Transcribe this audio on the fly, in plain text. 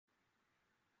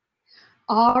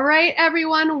All right,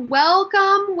 everyone,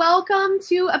 welcome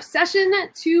to Obsession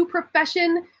to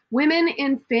Profession, Women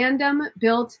in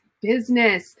Fandom-Built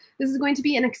Business. This is going to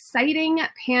be an exciting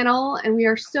panel, and we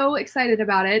are so excited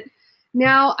about it.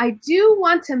 Now, I do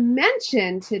want to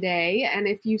mention today, and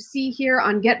if you see here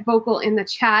on Get Vocal in the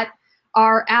chat,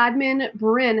 our admin,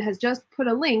 Bryn, has just put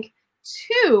a link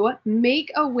to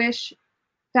Make-A-Wish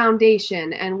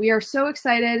Foundation, and we are so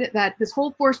excited that this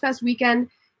whole Forcefest weekend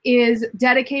is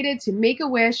dedicated to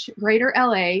Make-A-Wish Greater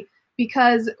LA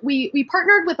because we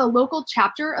partnered with a local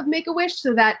chapter of Make-A-Wish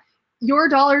so that your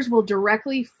dollars will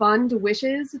directly fund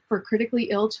wishes for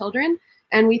critically ill children.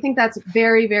 And we think that's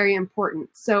very, very important.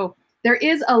 So there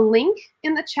is a link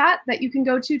in the chat that you can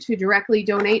go to directly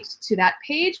donate to that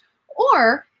page.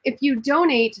 Or if you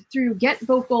donate through Get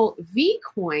Vocal V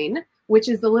Coin, which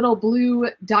is the little blue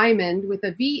diamond with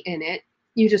a V in it,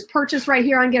 you just purchase right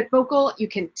here on Get Vocal. You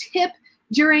can tip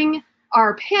during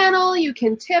our panel, you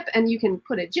can tip and you can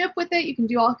put a GIF with it. You can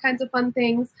do all kinds of fun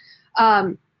things.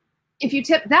 If you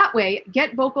tip that way,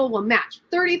 Get Vocal will match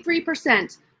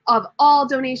 33% of all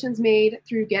donations made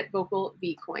through Get Vocal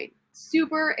Vcoin.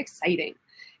 Super exciting.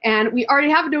 And we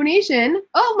already have a donation.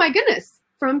 Oh my goodness.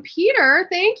 From Peter.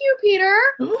 Thank you, Peter.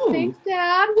 Ooh. Thanks,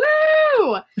 Dad.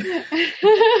 Woo!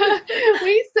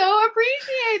 We so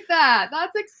appreciate that.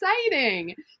 That's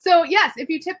exciting. So yes, if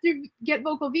you tip through Get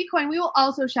Vocal Vcoin, we will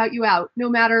also shout you out no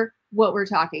matter what we're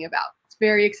talking about. It's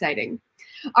very exciting.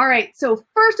 All right, so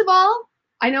first of all,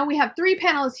 I know we have 3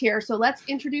 panelists here, so let's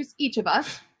introduce each of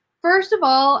us. First of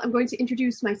all, I'm going to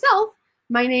introduce myself.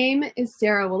 My name is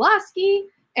Sarah Woloski,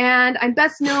 and I'm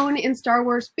best known in Star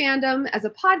Wars fandom as a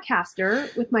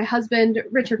podcaster with my husband,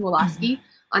 Richard Woloski,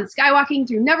 on Skywalking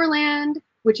Through Neverland,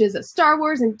 which is a Star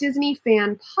Wars and Disney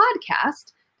fan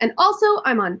podcast. And also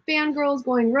I'm on Fangirls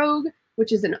Going Rogue,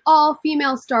 which is an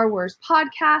all-female Star Wars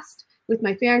podcast with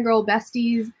my fangirl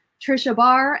besties, Trisha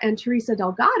Barr and Teresa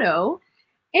Delgado.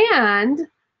 And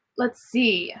let's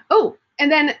see. Oh, and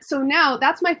then, so now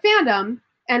that's my fandom.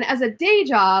 And as a day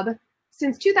job,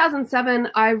 since 2007,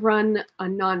 I've run a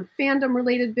non-fandom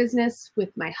related business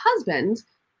with my husband,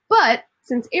 but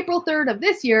since April 3rd of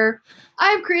this year,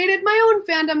 I've created my own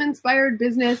fandom-inspired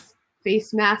business,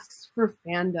 Facemasks for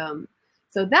Fandom.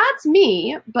 So that's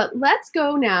me, but let's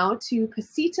go now to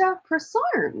Pacita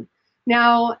Prasarn.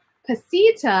 Now,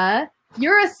 Pacita,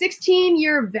 you're a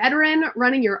 16-year veteran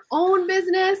running your own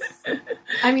business.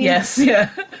 I mean, yes, yeah.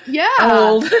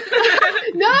 Old.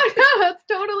 No, that's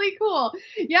totally cool.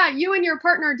 Yeah, you and your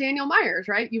partner, Daniel Myers,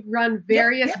 right? You've run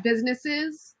various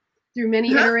businesses through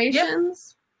many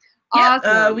iterations. Yeah,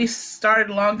 Awesome. we started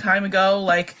a long time ago,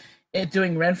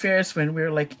 doing Ren Fairs when we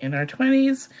were in our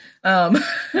 20s. And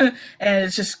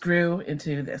it just grew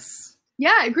into this.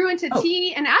 Yeah, it grew into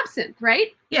tea and absinthe, right?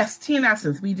 Yes, tea and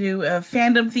absinthe. We do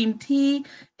fandom-themed tea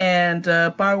and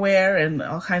barware and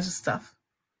all kinds of stuff.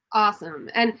 Awesome.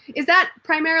 And is that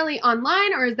primarily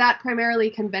online or is that primarily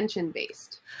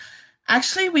convention-based?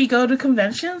 Actually, we go to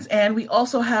conventions and we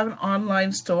also have an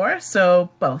online store, so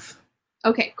both.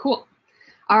 Okay, cool.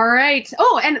 All right.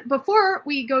 Oh, and before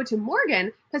we go to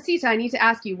Morgan, Pacita, I need to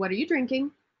ask you, what are you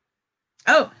drinking?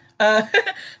 Oh,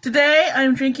 today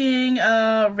I'm drinking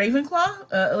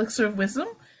Ravenclaw, Elixir of Wisdom.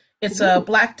 It's a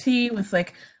black tea with a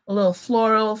little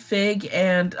floral, fig,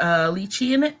 and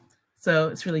lychee in it. So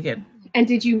it's really good. And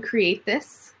did you create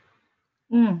this?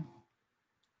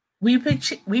 We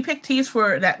pick teas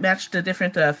that match the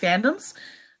different fandoms.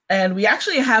 And we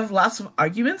actually have lots of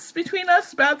arguments between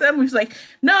us about them. We're like,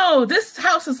 no, this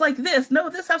house is like this. No,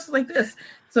 this house is like this.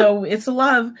 So it's a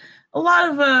lot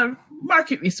of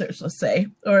market research, let's say,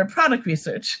 or product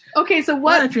research. Okay, so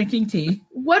what drinking tea?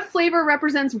 What flavor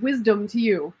represents wisdom to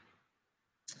you?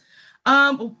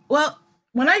 Well,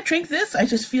 when I drink this, I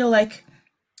just feel like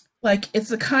it's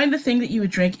the kind of thing that you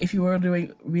would drink if you were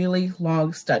doing really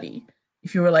long study.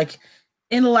 If you were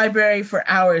in the library for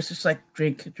hours, just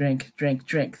drink.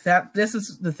 This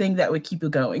is the thing that would keep you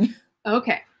going.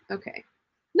 Okay.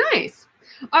 Nice.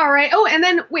 All right. Oh, and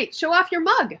then wait, show off your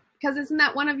mug, because isn't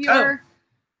that one of your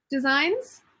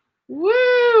designs? Woo!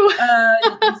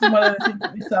 It's one of the things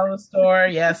that we sell in the store,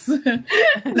 yes.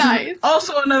 Nice.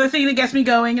 Also another thing that gets me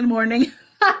going in the morning.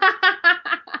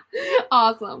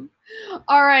 Awesome.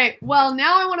 All right. Well,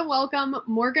 now I want to welcome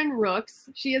Morgan Rooks.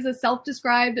 She is a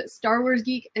self-described Star Wars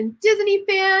geek and Disney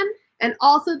fan, and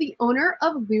also the owner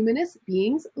of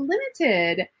LuminousBeings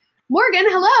Limited. Morgan,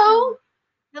 hello.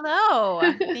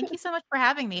 Hello. Thank you so much for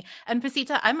having me. And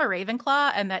Pacita, I'm a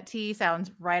Ravenclaw, and that tea sounds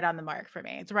right on the mark for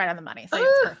me. It's right on the money, so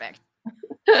it's perfect.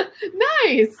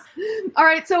 Nice. All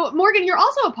right. So, Morgan, you're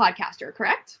also a podcaster,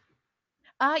 correct?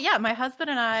 Yeah, my husband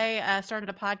and I started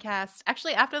a podcast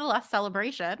actually after the last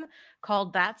celebration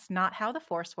called That's Not How the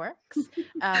Force Works.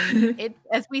 It,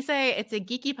 as we say, it's a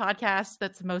geeky podcast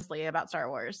that's mostly about Star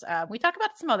Wars. We talk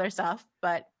about some other stuff,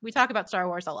 but we talk about Star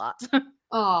Wars a lot.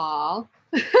 Aw. All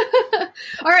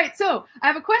right, so I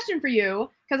have a question for you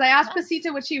because I asked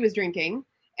Pacita what she was drinking,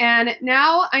 and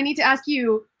now I need to ask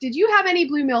you, did you have any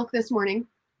blue milk this morning?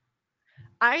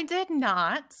 I did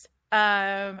not.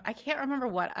 I can't remember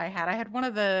what I had. I had one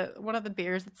of the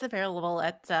beers that's available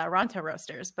at Ronto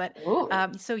Roasters. But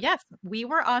so yes, we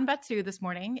were on Batu this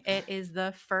morning. It is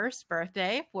the first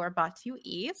birthday for Batu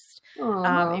East.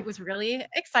 It was really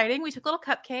exciting. We took a little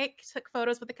cupcake, took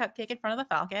photos with the cupcake in front of the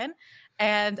Falcon,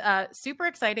 and super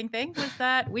exciting thing was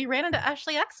that we ran into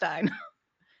Ashley Eckstein.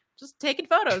 Just taking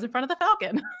photos in front of the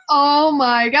Falcon. Oh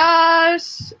my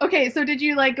gosh. Okay, so did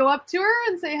you like go up to her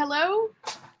and say hello?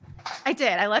 I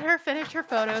did. I let her finish her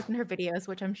photos and her videos,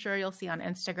 which I'm sure you'll see on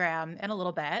Instagram in a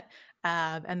little bit.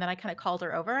 And then I kind of called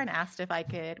her over and asked if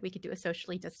we could do a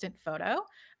socially distant photo,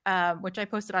 which I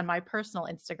posted on my personal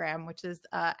Instagram, which is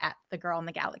at The Girl in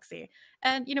the Galaxy.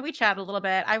 And, we chatted a little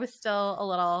bit. I still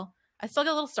get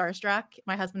a little starstruck.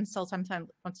 My husband still sometimes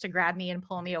wants to grab me and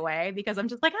pull me away because I'm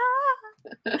just like,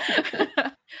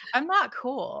 I'm not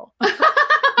cool. No,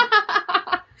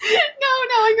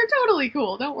 you're totally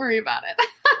cool. Don't worry about it.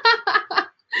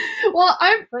 Well,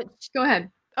 go ahead.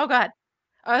 Oh, go ahead.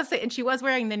 I was saying, and she was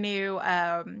wearing the new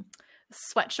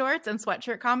sweat shorts and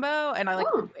sweatshirt combo, and I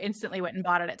instantly went and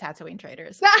bought it at Tatooine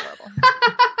Traders. It's horrible.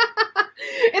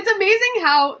 It's amazing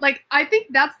how, I think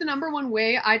that's the number one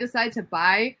way I decide to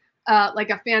buy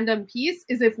a fandom piece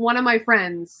is if one of my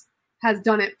friends has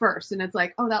done it first, and it's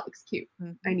like, oh, that looks cute.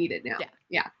 I need it now.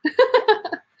 Yeah.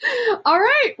 All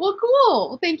right. Well, cool.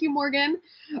 Well, thank you, Morgan.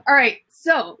 All right.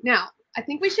 So now I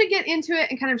think we should get into it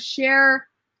and kind of share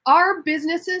our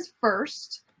businesses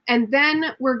first. And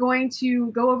then we're going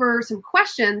to go over some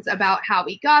questions about how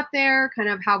we got there, kind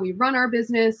of how we run our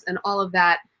business and all of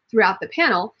that throughout the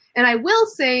panel. And I will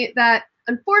say that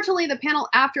unfortunately, the panel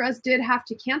after us did have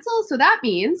to cancel. So that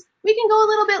means we can go a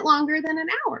little bit longer than an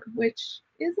hour, which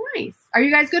is nice. Are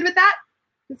you guys good with that?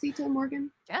 Pacita and Morgan?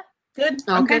 Yeah. Good.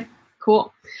 Okay. I'm good.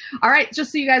 Cool. All right.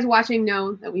 Just so you guys watching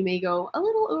know that we may go a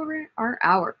little over our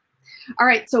hour. All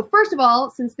right. So first of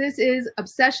all, since this is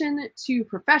obsession to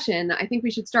profession, I think we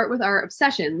should start with our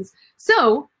obsessions.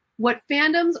 So what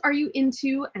fandoms are you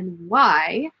into and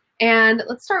why? And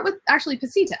let's start with actually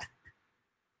Pacita.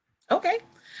 Okay.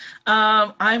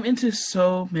 I'm into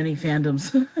so many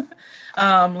fandoms.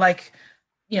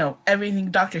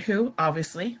 Everything Doctor Who,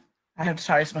 obviously. I have the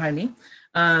TARDIS behind me.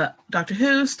 Doctor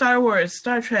Who, Star Wars,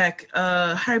 Star Trek,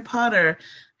 Harry Potter.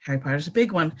 Harry Potter's a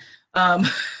big one. I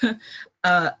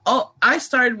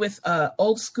started with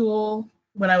old school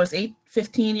when I was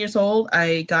 15 years old.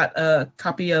 I got a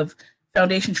copy of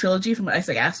Foundation Trilogy from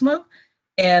Isaac Asimov,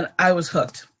 and I was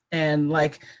hooked. And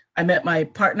I met my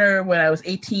partner when I was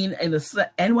 18 in the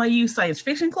NYU Science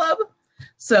Fiction Club.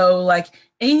 So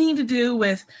anything to do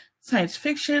with science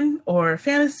fiction or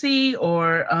fantasy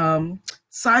or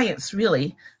science,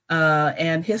 really,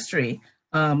 and history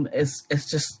is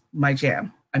just my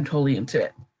jam. I'm totally into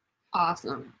it.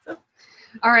 Awesome.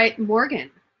 All right,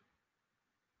 Morgan.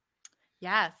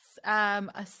 Yes.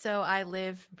 So I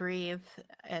live, breathe,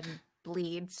 and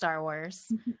bleed Star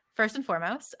Wars. First and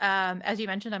foremost, as you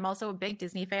mentioned, I'm also a big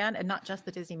Disney fan, and not just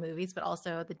the Disney movies, but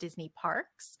also the Disney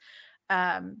parks.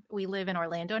 We live in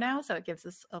Orlando now, so it gives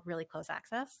us a really close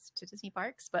access to Disney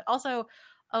parks, but also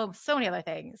so many other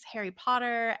things, Harry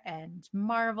Potter and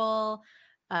Marvel.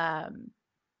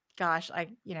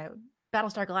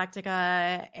 Battlestar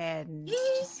Galactica and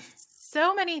just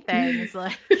so many things,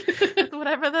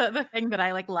 whatever the thing that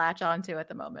I latch onto at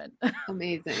the moment.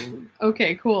 Amazing.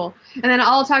 Okay, cool. And then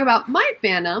I'll talk about my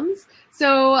fandoms.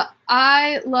 So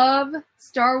I love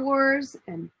Star Wars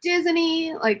and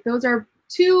Disney. Those are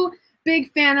two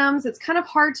big fandoms. It's kind of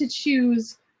hard to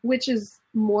choose which is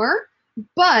more,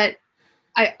 but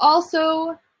I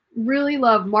also really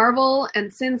love Marvel.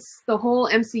 And since the whole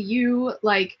MCU,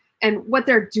 and what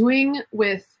they're doing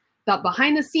with the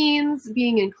behind the scenes,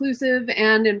 being inclusive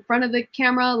and in front of the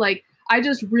camera, I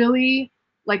just really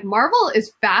Marvel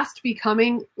is fast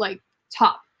becoming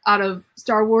top out of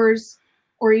Star Wars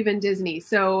or even Disney.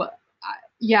 So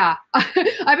yeah,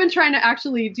 I've been trying to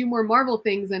actually do more Marvel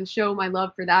things and show my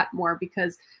love for that more,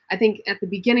 because I think at the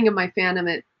beginning of my fandom,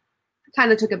 it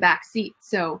kind of took a back seat.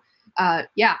 So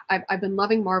yeah, I've been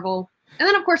loving Marvel. And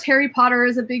then, of course, Harry Potter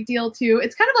is a big deal, too.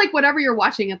 It's kind of whatever you're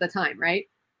watching at the time, right?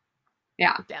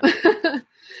 Yeah.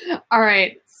 All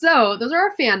right. So those are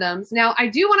our fandoms. Now, I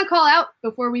do want to call out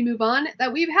before we move on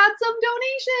that we've had some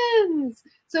donations.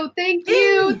 So thank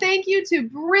you. Thank you to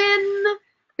Bryn.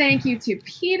 Thank you to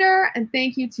Peter. And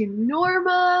thank you to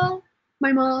Norma,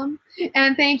 my mom.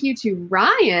 And thank you to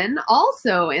Ryan,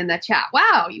 also in the chat.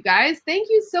 Wow, you guys, thank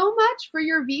you so much for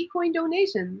your Vcoin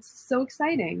donations. So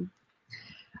exciting.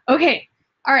 Okay.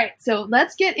 All right. So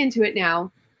let's get into it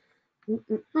now.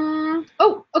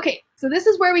 Oh, okay. So this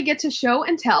is where we get to show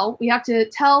and tell. We have to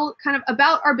tell kind of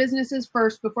about our businesses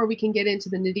first before we can get into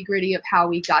the nitty-gritty of how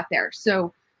we got there.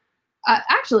 So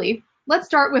actually, let's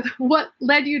start with what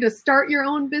led you to start your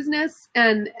own business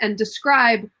and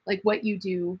describe like what you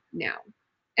do now.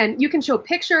 And you can show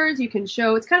pictures, you can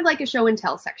show, it's kind of like a show and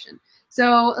tell section.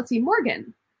 So let's see,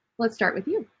 Morgan, let's start with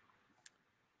you.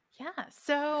 Yeah,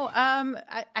 so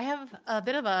I have a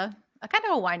bit of a kind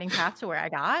of a winding path to where I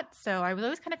got. So I was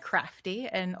always kind of crafty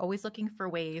and always looking for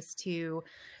ways to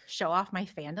show off my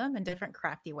fandom in different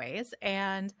crafty ways.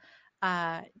 And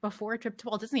before a trip to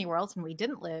Walt Disney World, when we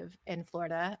didn't live in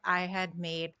Florida, I had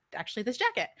made actually this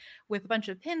jacket with a bunch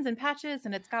of pins and patches,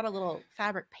 and it's got a little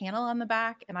fabric panel on the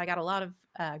back, and I got a lot of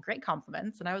great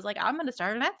compliments, and I was like, I'm going to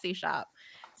start an Etsy shop.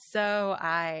 So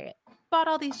I bought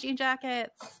all these jean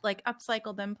jackets, like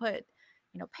upcycled them, put,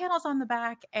 panels on the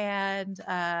back, and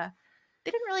they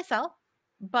didn't really sell,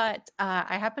 but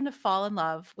I happened to fall in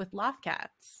love with loft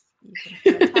cats.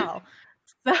 You can tell.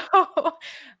 So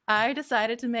I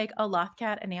decided to make a loft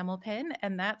cat enamel pin,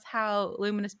 and that's how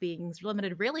LuminousBeings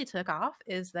Limited really took off,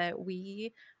 is that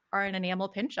we are an enamel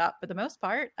pin shop for the most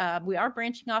part. We are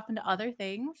branching off into other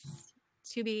things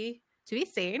to be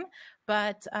seen,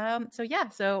 but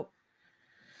so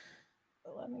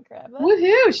let me grab it.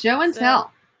 Woohoo, show and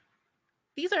tell.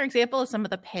 These are examples of some of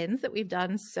the pins that we've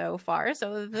done so far.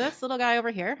 So this little guy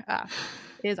over here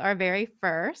is our very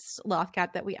first loft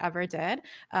cat that we ever did.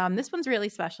 This one's really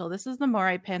special. This is the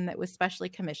Moray pin that was specially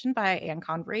commissioned by Anne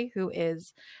Convery, who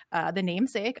is the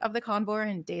namesake of the Convor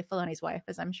and Dave Filoni's wife,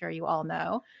 as I'm sure you all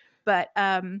know. But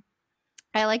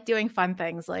I like doing fun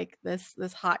things like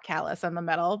this hot callus on the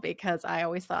metal, because I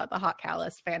always thought the hot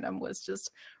callus fandom was just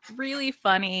really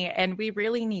funny, and we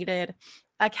really needed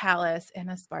a callus and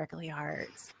a sparkly art.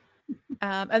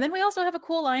 And then we also have a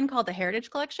cool line called the Heritage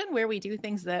Collection, where we do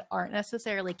things that aren't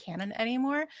necessarily canon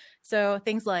anymore. So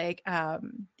things like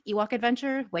Ewok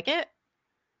Adventure, Wicket,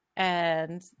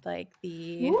 and like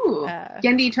the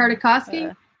Genndy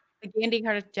Tartakovsky. The Genndy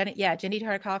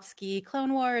Tartakovsky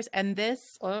Clone Wars, and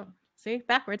this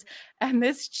backwards. And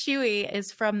this Chewie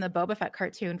is from the Boba Fett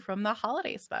cartoon from the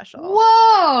holiday special.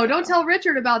 Whoa! Don't tell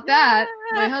Richard about that,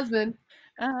 my husband.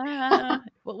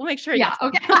 We'll make sure. Yeah.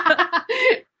 Okay.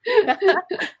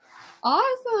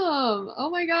 Awesome. Oh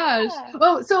my gosh. Yeah.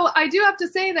 Oh, so I do have to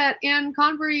say that Anne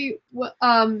Convery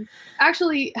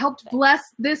actually helped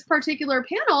bless this particular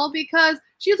panel, because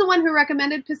she's the one who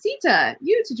recommended Pacita,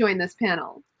 you, to join this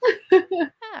panel.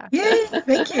 Yay!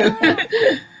 Thank you.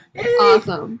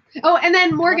 Awesome. Oh, and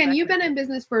then Morgan, you've been in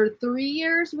business for 3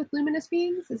 years with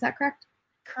LuminousBeings. Is that correct?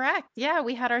 Correct. Yeah,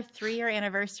 we had our 3-year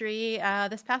anniversary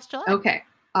this past July. Okay.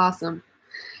 Awesome.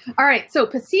 All right. So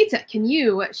Pacita, can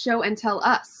you show and tell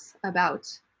us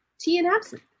about tea and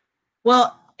absinthe?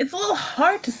 Well, it's a little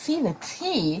hard to see the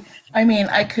tea. I mean,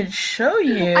 I could show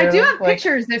you. I do have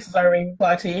pictures. This is our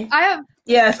rainbow tea. I have.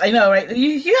 Yes, I know, right?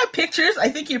 You have pictures. I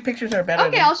think your pictures are better.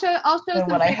 Okay, I'll show than some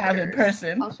what pictures. I have in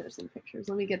person. I'll show some pictures.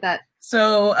 Let me get that.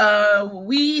 So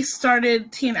we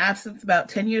started Tea and Absinthe about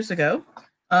 10 years ago.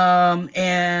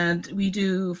 And we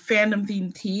do fandom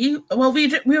themed tea. Well, we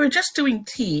were just doing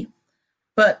tea,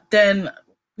 but then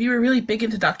we were really big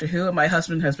into Doctor Who, and my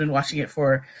husband has been watching it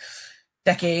for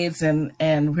decades, and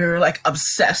we were like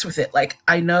obsessed with it. Like,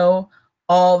 I know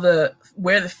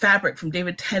where the fabric from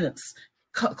David Tennant's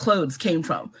clothes came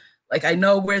from. Like, I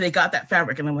know where they got that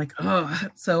fabric, and I'm like, oh.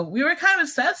 So we were kind of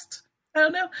obsessed. I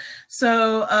don't know.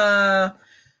 So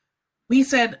we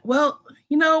said, well,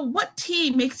 what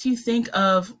tea makes you think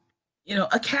of,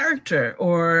 a character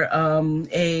or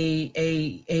a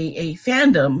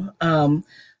fandom?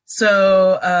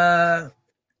 So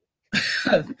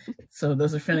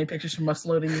those are funny pictures from us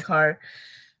loading the car.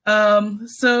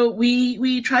 So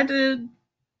we tried to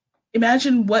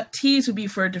imagine what teas would be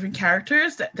for different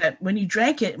characters that when you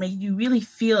drank it made you really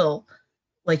feel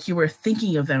like you were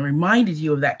thinking of them, reminded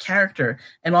you of that character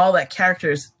and all that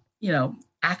character's,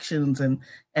 actions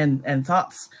and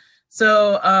thoughts.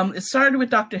 So it started with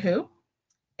Doctor Who,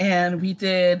 and we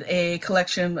did a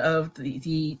collection of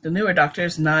the newer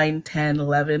Doctors, 9, 10,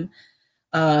 11,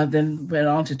 then went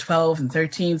on to 12 and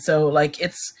 13. So like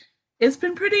it's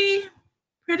been pretty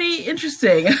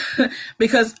interesting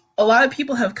because a lot of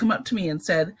people have come up to me and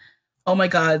said, oh my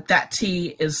God, that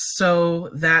tea is so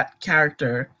that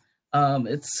character.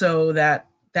 It's so that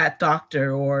that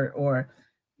doctor, or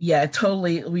yeah,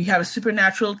 totally. We have a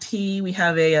supernatural tea. We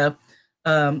have a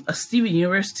Steven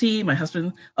Universe tea. My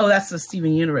husband, oh, that's the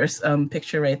Steven Universe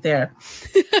picture right there.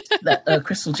 That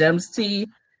Crystal Gems tea.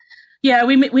 Yeah,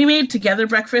 we made together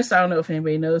breakfast. I don't know if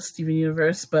anybody knows Steven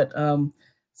Universe, but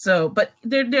but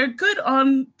they're good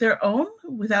on their own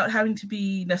without having to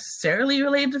be necessarily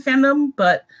related to fandom.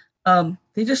 But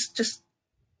they just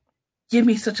give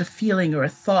me such a feeling or a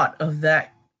thought of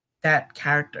that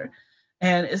character,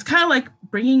 and it's kind of like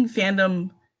bringing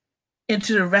fandom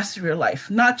into the rest of your life,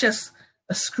 not just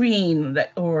a screen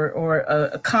or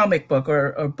a comic book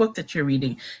or a book that you're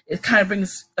reading. It kind of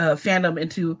brings fandom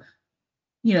into,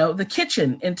 you know, the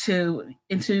kitchen, into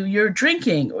your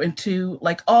drinking, into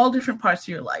like all different parts of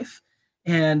your life,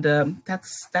 and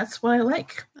that's what I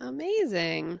like.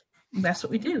 Amazing. That's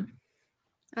what we do.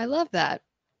 I love that.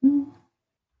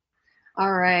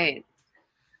 All right.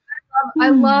 I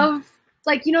love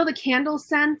like, you know, the candle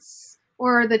scents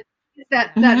or the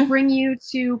that bring you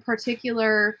to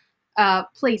particular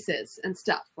places and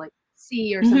stuff like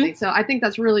sea or something. So I think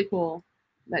that's really cool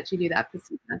that you do that,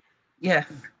 Pacita. Yeah.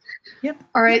 Yep.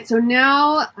 All right. So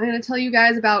now I'm going to tell you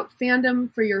guys about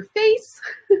fandom for your face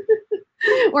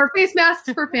or face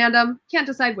masks for fandom. Can't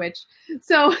decide which.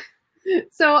 So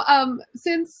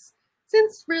since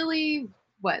really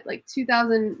like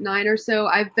 2009 or so,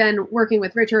 I've been working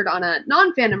with Richard on a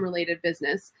non-fandom related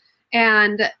business.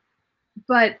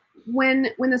 But when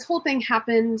this whole thing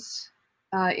happened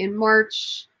in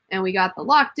March and we got the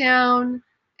lockdown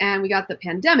and we got the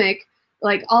pandemic,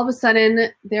 like all of a sudden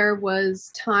there was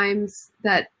times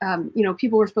that, you know,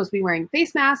 people were supposed to be wearing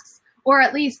face masks, or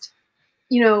at least,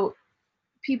 you know,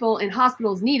 people in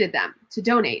hospitals needed them to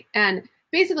donate. And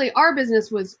basically our business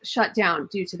was shut down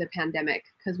due to the pandemic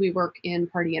because we work in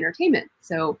party entertainment.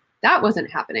 So that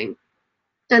wasn't happening.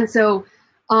 And so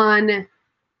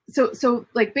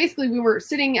like basically we were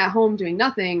sitting at home doing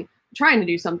nothing, trying to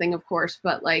do something, of course,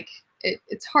 but like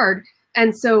it's hard.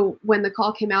 And so when the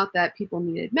call came out that people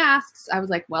needed masks, I was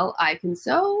like, well, I can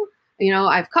sew. You know,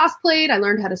 I've cosplayed. I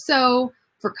learned how to sew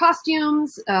for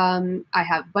costumes. I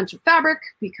have a bunch of fabric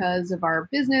because of our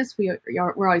business. We're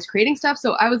always creating stuff.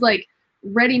 So I was like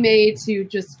ready-made to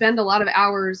just spend a lot of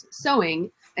hours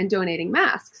sewing and donating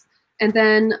masks. And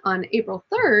then on April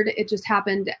 3rd, it just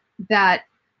happened that,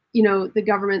 you know, the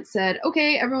government said,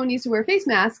 okay, everyone needs to wear face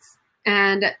masks.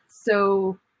 And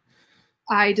so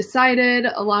I decided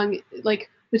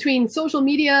between social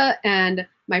media and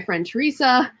my friend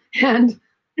Teresa and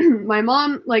my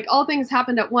mom, like all things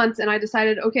happened at once. And I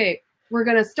decided, okay, we're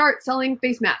going to start selling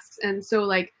face masks. And so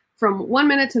like from 1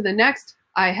 minute to the next,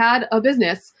 I had a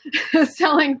business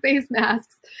selling face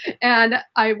masks. And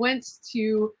I went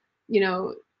to, you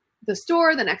know, the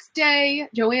store the next day,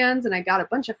 Joann's, and I got a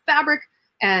bunch of fabric.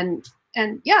 And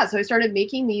yeah, so I started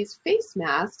making these face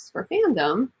masks for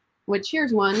fandom, which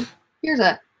here's one. Here's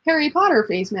a Harry Potter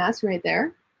face mask right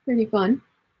there. Pretty fun,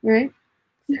 right?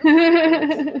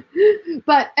 And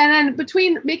then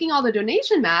between making all the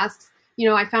donation masks, you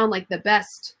know, I found like the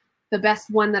best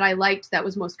one that I liked that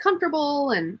was most comfortable.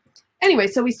 And anyway,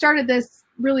 so we started this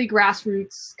really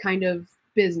grassroots kind of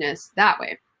business that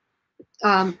way.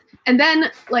 And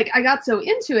then like I got so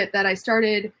into it that I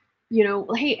started, you know,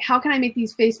 hey, how can I make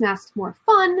these face masks more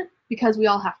fun? Because we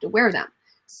all have to wear them.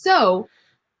 So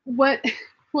what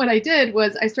I did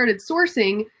was I started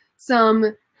sourcing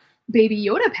some Baby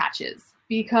Yoda patches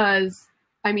because,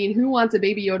 I mean, who wants a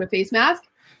Baby Yoda face mask?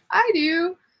 I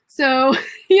do. So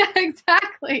yeah,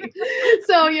 exactly.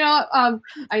 So, you know,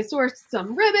 I sourced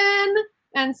some ribbon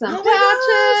and some patches.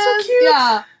 God, so cute.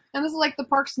 Yeah. And this is like the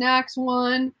Park Snacks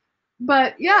one.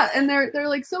 But yeah, and they're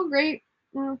like so great.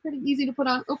 Pretty easy to put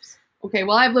on. Oops. Okay,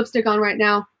 well, I have lipstick on right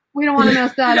now. We don't want to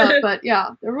mess that up, but yeah,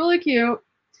 they're really cute.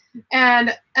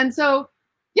 And so,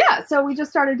 yeah, so we just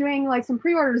started doing like some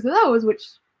pre-orders of those, which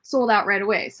sold out right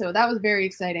away. So that was very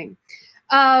exciting.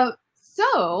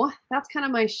 So that's kind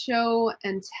of my show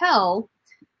and tell.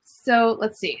 So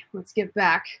let's see. Let's get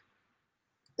back.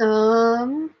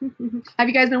 Have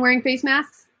you guys been wearing face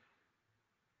masks?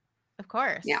 Of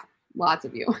course. Yeah, lots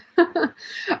of you.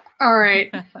 All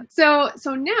right. So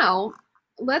now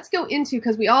let's go into,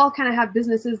 because we all kind of have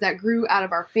businesses that grew out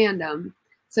of our fandom.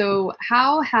 So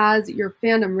how has your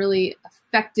fandom really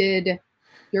affected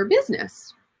your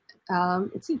business?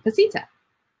 Let's see, Pacita.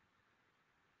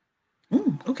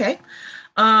 Okay.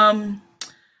 That's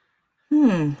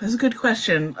a good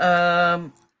question.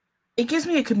 It gives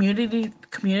me a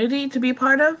community to be a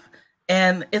part of.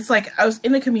 And it's like I was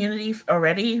in the community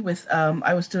already with,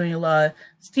 I was doing a lot of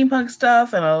steampunk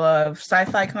stuff and a lot of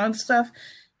sci-fi con stuff.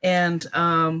 And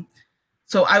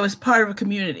so I was part of a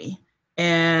community.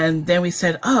 And then we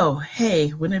said, oh,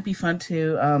 hey, wouldn't it be fun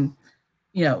to,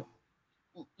 you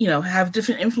know, have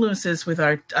different influences with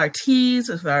our teas,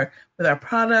 with our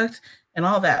product, and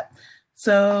all that.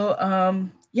 So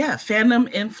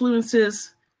fandom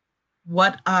influences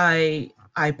what I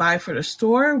buy for the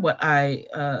store, what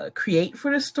I create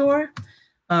for the store.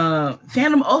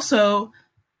 Fandom also,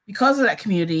 because of that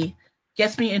community,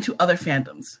 gets me into other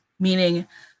fandoms. Meaning,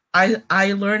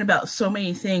 I learn about so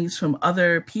many things from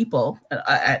other people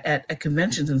at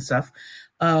conventions and stuff.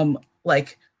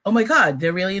 Like, oh my God,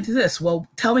 they're really into this. Well,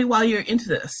 tell me why you're into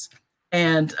this.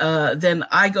 And then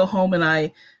I go home and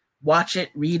I watch it,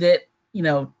 read it,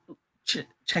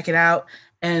 check it out.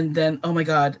 And then, oh my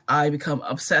God, I become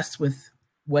obsessed with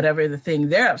whatever the thing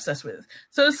they're obsessed with.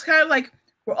 So it's kind of like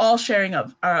we're all sharing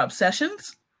our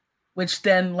obsessions, which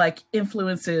then like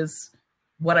influences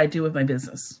what I do with my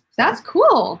business. That's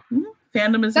cool. Mm-hmm.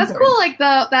 Fandom is that's important. Cool. Like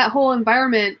that whole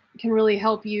environment can really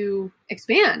help you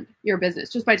expand your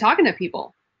business just by talking to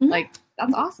people. Mm-hmm. Like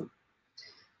that's awesome.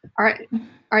 All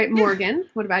right, Morgan.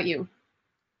 What about you?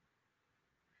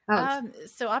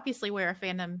 So obviously we're a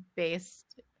fandom-based,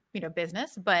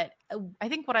 business, but I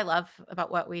think what I love about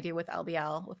what we do with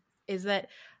LBL is that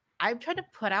I'm trying to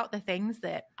put out the things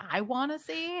that I want to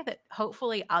see that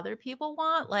hopefully other people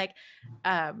want. Like,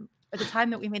 at the time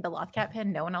that we made the Lothcat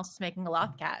pin, no one else was making a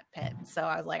Lothcat pin. So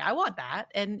I was like, I want that.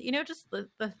 And, just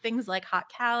the things like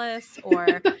Hot Callus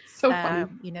or, so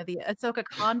the Ahsoka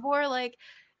Convor, like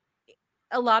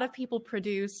a lot of people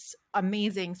produce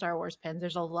amazing Star Wars pins.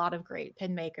 There's a lot of great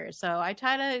pin makers. So I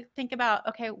try to think about,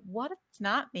 okay, what's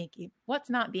not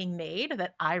being made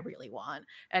that I really want?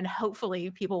 And hopefully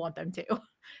people want them too.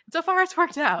 So far it's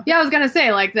worked out. Yeah, I was going to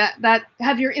say like that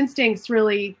have your instincts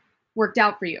really worked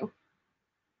out for you?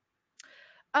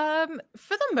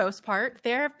 For the most part,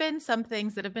 there have been some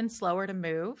things that have been slower to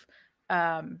move.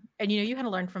 And you kind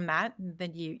of learn from that, and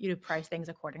then you price things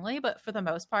accordingly. But for the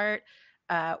most part,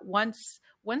 once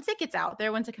it gets out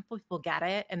there, once a couple people get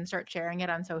it and start sharing it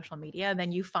on social media,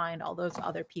 then you find all those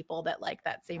other people that like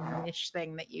that same niche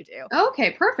thing that you do.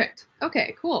 Okay, perfect.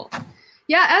 Okay, cool.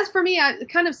 Yeah, as for me,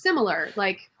 kind of similar.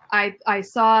 Like I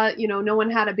saw, no one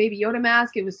had a Baby Yoda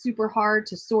mask. It was super hard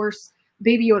to source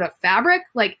Baby Yoda fabric.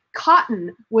 Like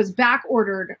cotton was back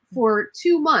ordered for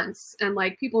 2 months, and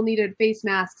like people needed face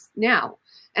masks now.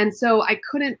 And so I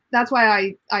couldn't, that's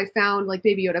why I found like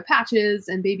Baby Yoda patches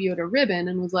and Baby Yoda ribbon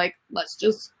and was like, let's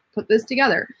just put this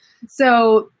together.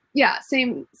 So yeah,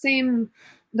 same,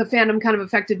 the fandom kind of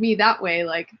affected me that way.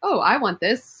 Like, oh, I want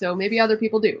this, so maybe other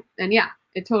people do. And yeah,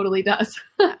 it totally does.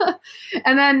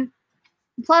 And then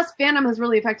plus fandom has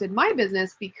really affected my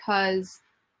business because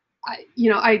I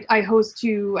co-host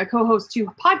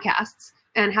 2 podcasts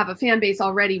and have a fan base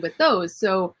already with those.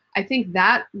 So I think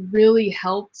that really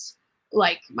helped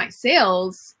like my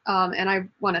sales. And I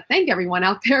want to thank everyone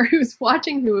out there who's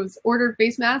watching, who has ordered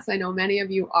face masks. I know many of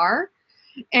you are.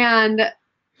 And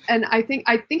I think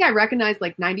I recognize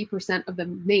like 90% of the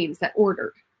names that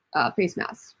ordered face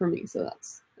masks for me. So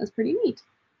that's pretty neat.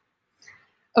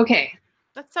 Okay.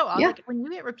 That's so awesome. Yeah. Like, when you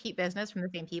get repeat business from the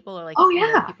same people or like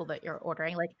people that you're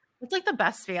ordering, like it's like the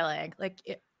best feeling. Like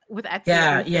with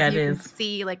Etsy, it is.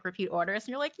 See like repeat orders, and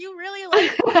you're like, you really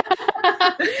like.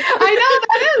 I know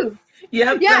that is.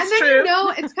 Yep, yeah, that's and then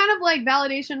true. It's kind of like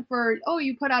validation for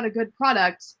you put out a good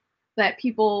product that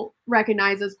people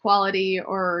recognize as quality,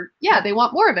 or they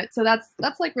want more of it. So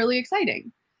that's like really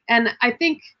exciting. And I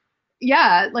think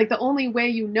like the only way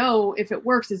if it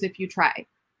works is if you try.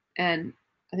 And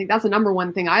I think that's the number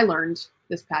one thing I learned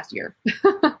this past year.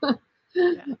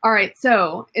 Yeah. All right.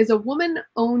 So is a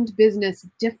woman-owned business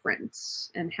different,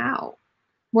 and how?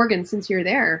 Morgan, since you're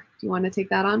there, do you want to take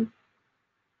that on?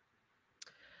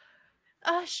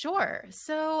 Sure.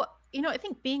 So, I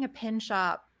think being a pin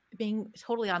shop, being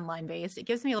totally online based, it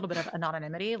gives me a little bit of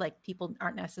anonymity. Like people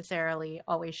aren't necessarily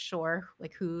always sure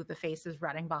like who the face is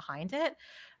running behind it.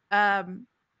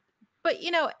 But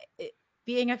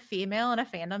being a female in a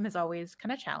fandom is always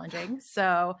kind of challenging.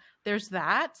 So there's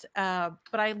that.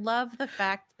 But I love the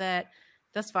fact that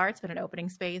thus far it's been an open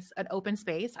space.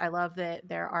 I love that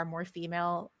there are more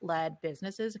female-led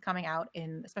businesses coming out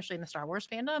especially in the Star Wars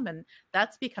fandom, and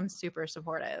that's become super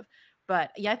supportive.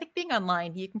 But yeah, I think being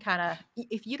online, you can kind of,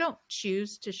 if you don't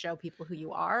choose to show people who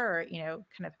you are, or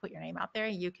kind of put your name out there,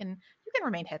 you can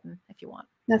remain hidden if you want.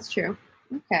 That's true.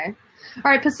 Okay. All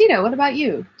right, Pacita, what about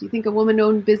you? Do you think a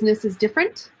woman-owned business is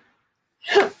different?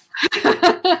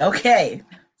 Okay.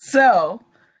 So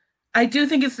I do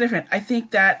think it's different. I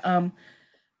think that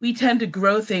we tend to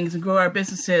grow things and grow our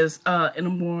businesses in a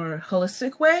more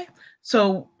holistic way.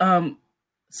 So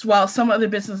while some other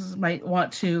businesses might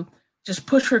want to just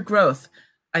push for growth,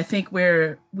 I think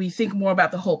we think more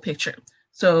about the whole picture.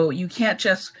 So you can't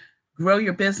just grow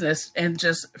your business and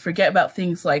just forget about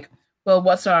things like, well,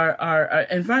 what's our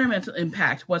environmental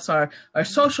impact? What's our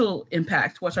social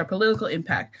impact? What's our political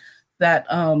impact? That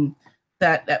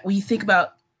that we think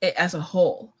about it as a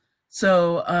whole.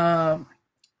 So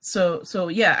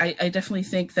yeah, I definitely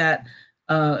think that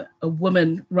a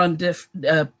woman-run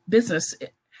business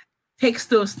takes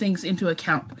those things into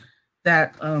account.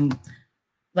 That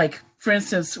like, for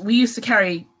instance, we used to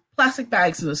carry plastic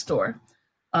bags in the store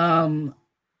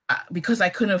because I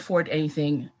couldn't afford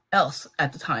anything else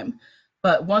at the time.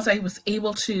 But once I was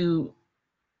able to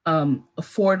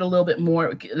afford a little bit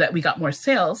more, that we got more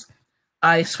sales,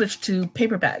 I switched to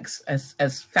paper bags as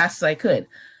fast as I could.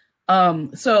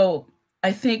 So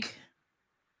I think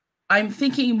I'm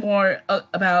thinking more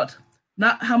about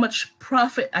not how much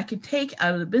profit I could take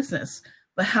out of the business,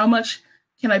 but how much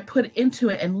can I put into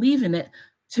it and leave in it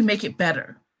to make it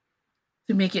better,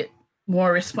 to make it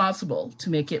more responsible, to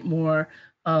make it more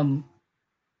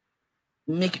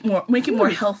more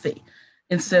healthy,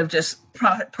 instead of just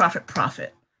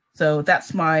profit. So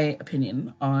that's my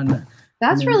opinion on.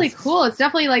 That's really cool. It's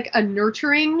definitely like a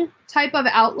nurturing type of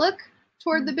outlook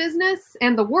toward the business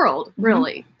and the world,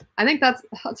 really. Mm-hmm. I think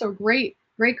that's a great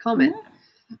comment.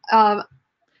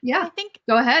 Yeah, I think,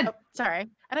 go ahead. Oh, sorry.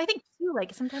 And I think too,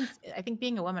 like, sometimes I think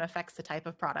being a woman affects the type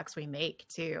of products we make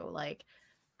too. Like,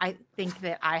 I think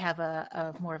that I have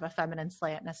a more of a feminine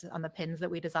slant on the pins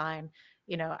that we design.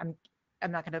 You know,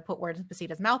 I'm not going to put words in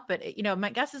Pacita's mouth, but, you know, my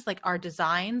guess is like our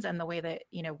designs and the way that,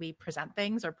 you know, we present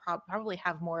things are probably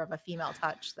have more of a female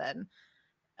touch than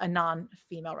a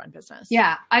non-female run business.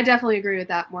 Yeah, I definitely agree with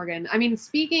that, Morgan. I mean,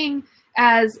 speaking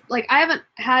as like,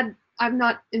 I'm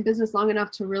not in business long enough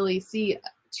to really see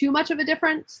too much of a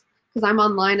difference because I'm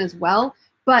online as well.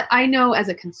 But I know as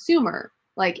a consumer,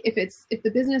 like if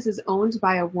the business is owned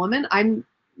by a woman, I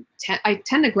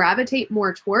tend to gravitate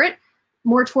more toward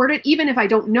it, even if I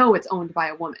don't know it's owned by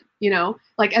a woman, you know,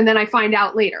 like, and then I find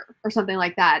out later or something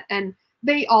like that. And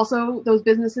those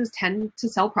businesses tend to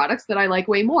sell products that I like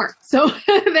way more. So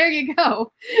there you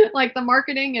go. Like the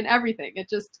marketing and everything.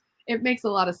 It makes a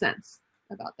lot of sense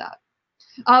about that.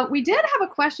 We did have a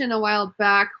question a while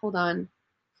back. Hold on.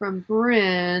 From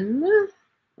Bryn.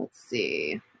 Let's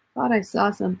see. Thought I saw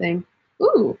something.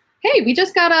 Ooh. Hey, we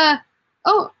just got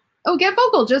oh, Get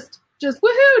Vocal just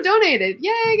woohoo, donated.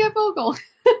 Yay, Get Vocal.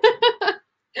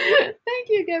 Thank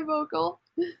you, Get Vocal.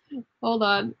 Hold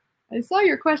on. I saw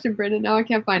your question, Brendan. Now I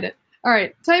can't find it. All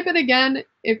right, type it again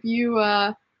if you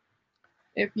have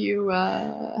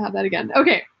that again.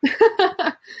 Okay.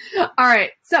 All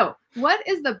right. So, what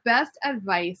is the best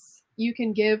advice you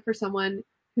can give for someone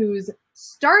who's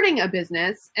starting a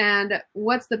business, and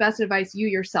what's the best advice you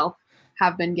yourself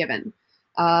have been given?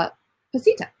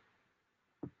 Pacita.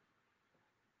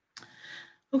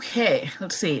 Okay,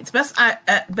 let's see. The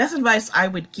best advice I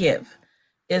would give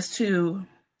is to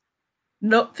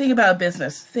think about a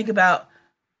business. Think about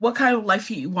what kind of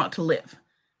life you want to live.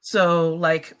 So,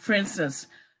 like, for instance,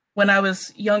 when I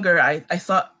was younger, I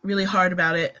thought really hard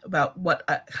about what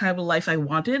kind of a life I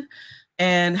wanted.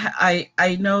 And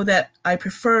I know that I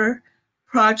prefer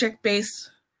project-based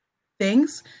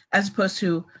things as opposed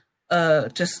to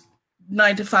just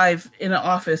 9 to 5 in an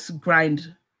office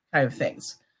grind kind of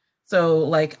things. So,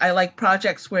 like, I like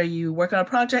projects where you work on a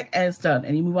project and it's done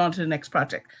and you move on to the next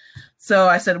project. So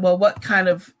I said, well, what kind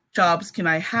of jobs can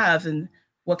I have and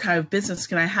what kind of business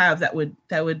can I have that would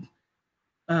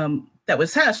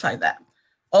satisfy that?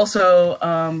 Also,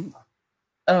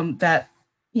 that,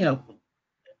 you know,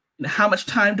 how much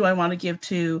time do I want to give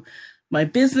to my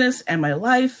business and my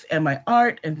life and my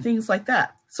art and things like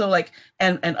that? So, like,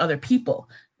 and other people,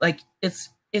 like, it's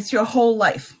your whole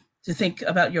life, to think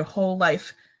about your whole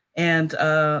life and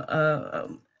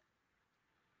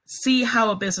see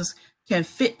how a business can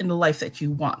fit in the life that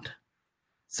you want.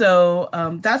 So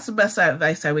that's the best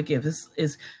advice I would give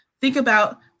is think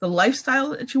about the lifestyle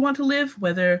that you want to live,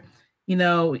 whether, you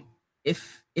know,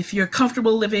 if you're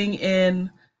comfortable living in,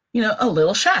 you know, a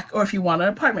little shack, or if you want an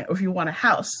apartment, or if you want a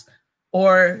house,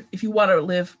 or if you want to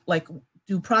live, like,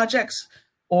 do projects,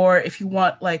 or if you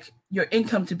want, like, your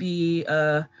income to be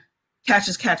catch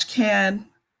as catch can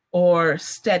or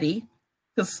steady.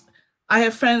 Because I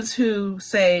have friends who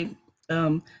say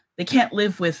they can't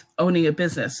live with owning a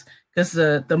business because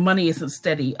the money isn't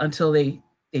steady until they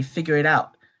figure it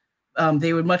out.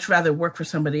 They would much rather work for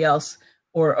somebody else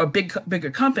or a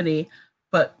bigger company,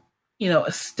 but, you know,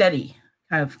 a steady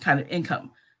kind of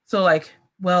income. So, like,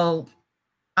 well,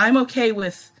 I'm okay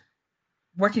with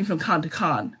working from con to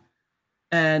con,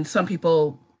 and some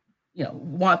people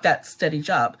want that steady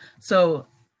job. So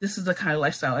this is the kind of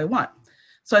lifestyle I want.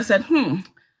 So I said,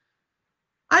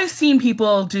 I've seen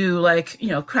people do like,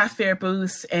 craft fair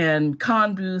booths and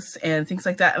con booths and things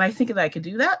like that. And I think that I could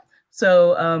do that.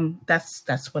 So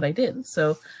that's what I did.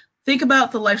 So think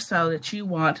about the lifestyle that you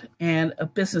want and a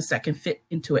business that can fit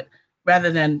into it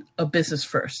rather than a business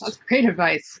first. That's great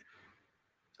advice.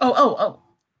 Oh.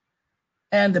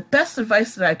 And the best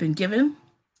advice that I've been given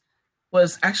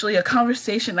was actually a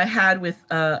conversation I had with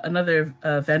another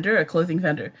vendor, a clothing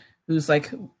vendor, who's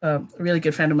like a really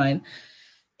good friend of mine.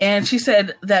 And she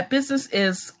said that business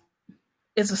is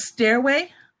a stairway,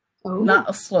 not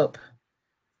a slope,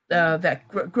 that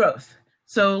growth.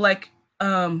 So like,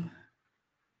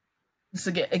 this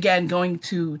again, going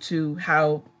to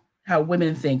how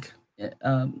women think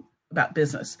about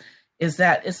business is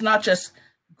that it's not just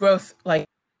growth, like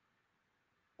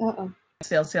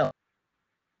sales.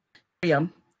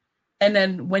 And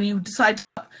then when you decide to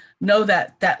know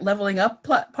that leveling up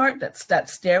part, that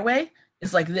stairway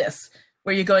is like this,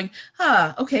 where you're going,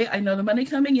 okay, I know the money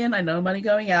coming in, I know the money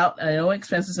going out, I know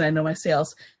expenses, and I know my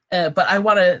sales, but I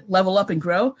want to level up and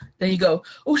grow. Then you go,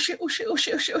 oh shit,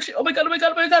 oh my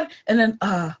god, and then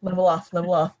level off.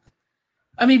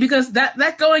 I mean, because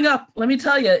that going up, let me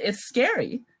tell you, it's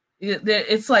scary.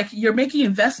 It's like you're making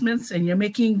investments and you're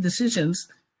making decisions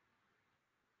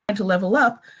to level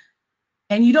up,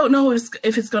 and you don't know if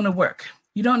it's going to work.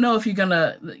 You don't know if you're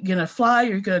gonna fly or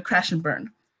you're gonna crash and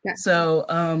burn. Yeah. So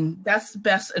that's the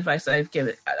best advice I've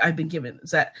been given,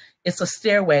 is that it's a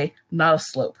stairway, not a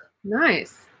slope.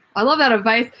 Nice. I love that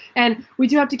advice. And we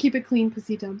do have to keep it clean,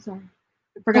 Pacita. I'm sorry.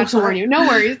 I forgot to warn you. No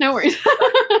worries.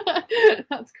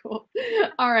 That's cool.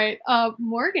 All right.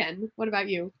 Morgan, what about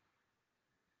you?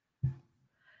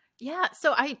 Yeah.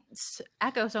 So I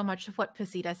echo so much of what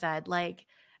Pacita said. Like,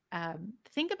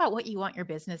 think about what you want your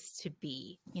business to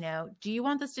be. Do you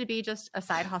want this to be just a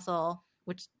side hustle?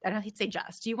 Which I don't say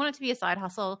just. Do you want it to be a side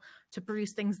hustle to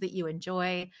produce things that you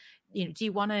enjoy? Do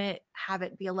you want to have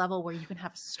it be a level where you can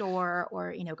have a store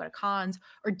or, go to cons?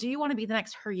 Or do you want to be the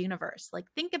next Her Universe? Like,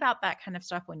 think about that kind of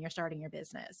stuff when you're starting your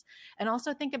business. And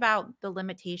also think about the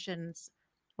limitations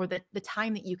or the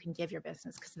time that you can give your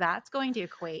business, because that's going to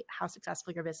equate how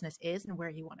successful your business is and where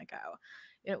you want to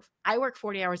go. I work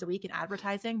 40 hours a week in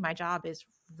advertising. My job is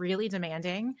really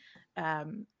demanding.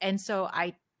 And so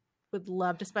I would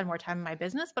love to spend more time in my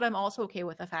business, but I'm also okay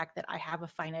with the fact that I have a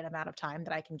finite amount of time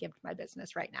that I can give to my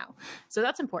business right now. So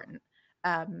that's important.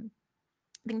 I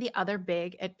think the other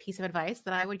big piece of advice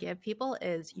that I would give people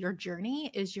is your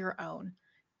journey is your own.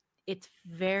 It's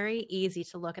very easy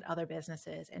to look at other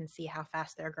businesses and see how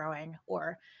fast they're growing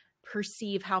or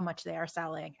perceive how much they are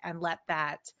selling and let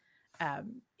that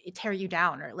tear you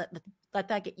down or let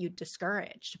that get you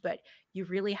discouraged. But you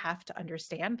really have to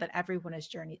understand that everyone's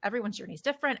journey is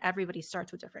different. Everybody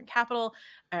starts with different capital.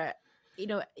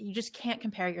 You just can't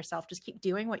compare yourself. Just keep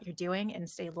doing what you're doing and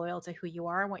stay loyal to who you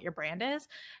are and what your brand is.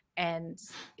 And,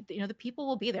 the people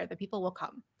will be there. The people will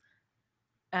come.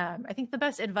 I think the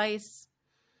best advice,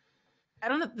 I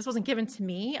don't know, this wasn't given to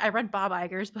me. I read Bob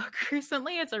Iger's book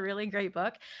recently. It's a really great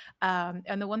book.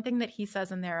 And the one thing that he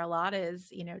says in there a lot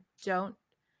is,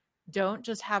 don't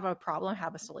just have a problem,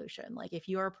 have a solution. Like, if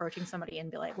you are approaching somebody and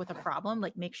be like with a problem,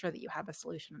 like, make sure that you have a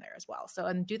solution there as well. So,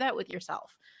 and do that with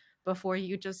yourself before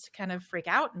you just kind of freak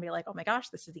out and be like, oh my gosh,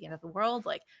 this is the end of the world.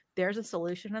 Like, there's a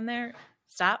solution in there.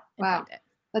 Stop and find it.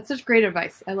 That's such great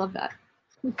advice. I love that.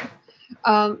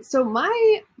 So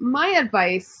my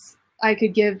advice I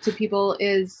could give to people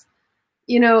is,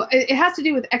 it has to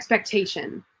do with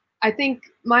expectation. I think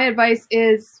my advice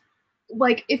is,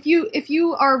 like, if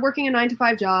you are working a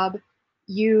 9-to-5 job,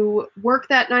 you work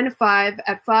that 9 to 5.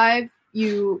 At 5,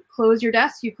 you close your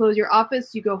desk, you close your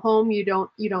office, you go home, you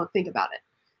don't think about it.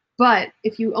 But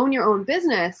if you own your own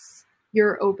business,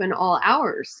 you're open all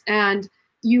hours, and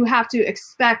you have to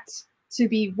expect to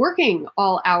be working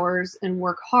all hours and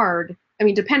work hard. I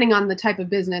mean, depending on the type of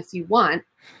business you want.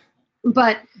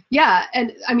 But yeah,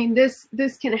 and I mean, this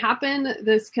can happen.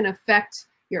 This can affect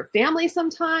your family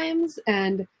sometimes,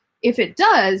 and if it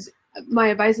does, my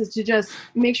advice is to just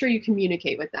make sure you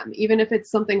communicate with them. Even if it's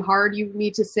something hard you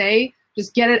need to say,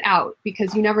 just get it out,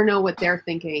 because you never know what they're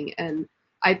thinking. And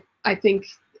I think,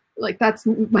 like, that's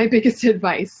my biggest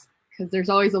advice, because there's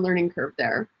always a learning curve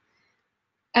there.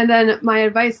 And then my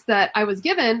advice that I was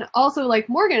given, also like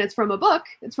Morgan, it's from a book.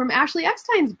 It's from Ashley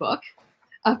Eckstein's book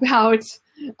about,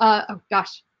 oh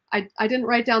gosh, I didn't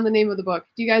write down the name of the book.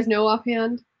 Do you guys know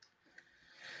offhand?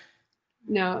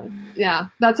 No, yeah,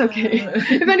 that's okay.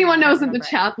 If anyone knows in the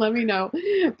chat, let me know.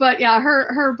 But yeah,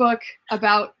 her book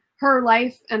about her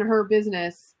life and her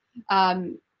business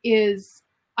is,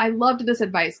 I loved this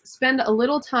advice. Spend a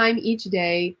little time each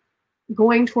day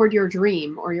going toward your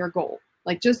dream or your goal.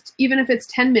 Like just even if it's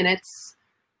 10 minutes,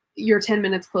 you're 10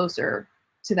 minutes closer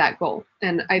to that goal.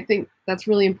 And I think that's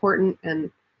really important.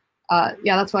 And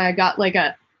yeah, that's why I got like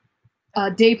a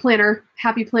day planner,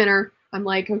 happy planner. I'm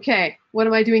like, okay, what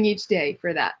am I doing each day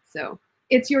for that? So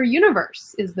It's Your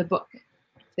Universe is the book.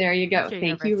 There you go.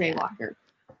 Thank you, Ray Walker.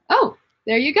 Oh,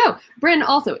 there you go. Bryn,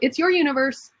 also, It's Your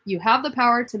Universe. You Have the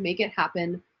Power to Make It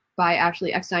Happen by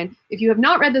Ashley Eckstein. If you have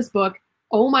not read this book,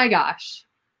 oh my gosh,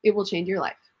 it will change your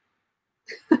life.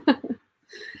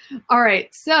 All right,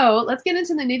 so let's get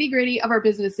into the nitty-gritty of our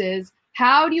businesses.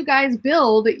 How do you guys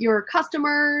build your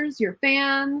customers, your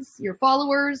fans, your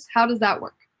followers? How does that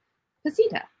work?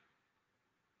 Pacita.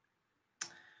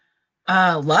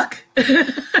 Luck.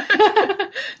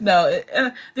 No,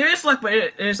 there is luck,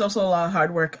 but there's also a lot of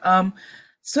hard work.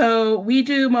 So we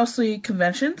do mostly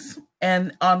conventions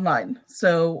and online.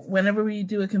 So whenever we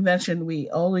do a convention, we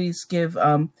always give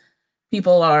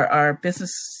people our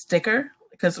business sticker,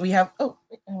 because we have,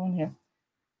 on here.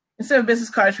 Instead of business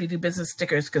cards, we do business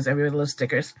stickers because everybody loves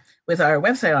stickers with our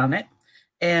website on it.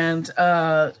 And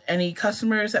any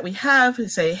customers that we have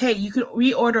say, hey, you can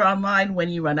reorder online when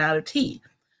you run out of tea.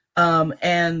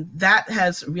 And that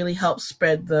has really helped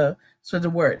spread the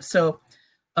word. So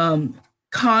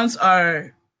cons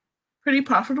are pretty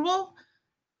profitable,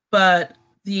 but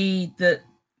they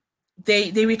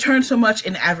return so much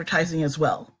in advertising as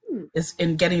well, is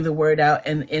in getting the word out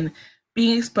and in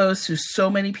being exposed to so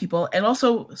many people, and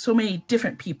also so many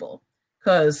different people,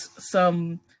 because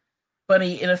somebody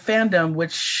in a fandom,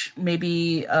 which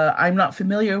maybe I'm not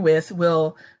familiar with,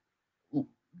 will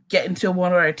get into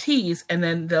one of our teas, and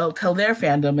then they'll tell their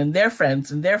fandom and their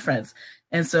friends and their friends.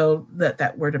 And so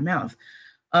that word of mouth.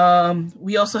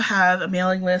 We also have a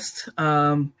mailing list. We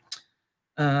also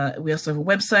have a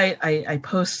website. I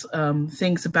post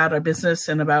things about our business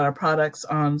and about our products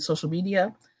on social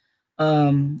media.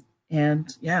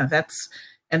 And yeah,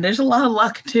 and there's a lot of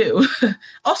luck too.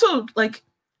 Also, like,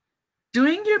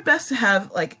 doing your best to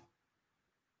have like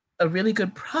a really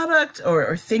good product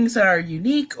or things that are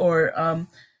unique or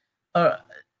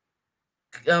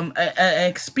an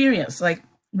experience. Like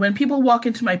when people walk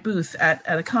into my booth at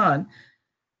a con,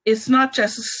 it's not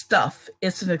just stuff,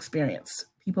 it's an experience.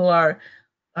 People are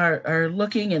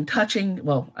looking and touching.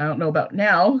 Well, I don't know about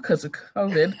now because of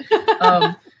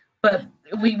COVID, but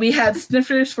we had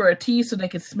sniffers for a tea so they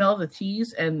could smell the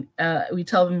teas, and we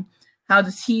tell them how the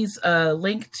teas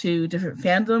link to different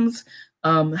fandoms,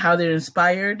 how they're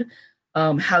inspired,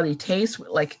 how they taste.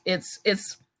 Like it's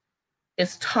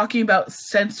talking about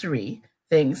sensory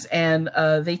things, and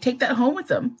they take that home with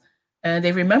them, and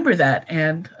they remember that,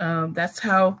 and that's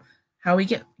how we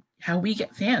get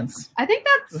fans. I think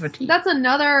that's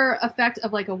another effect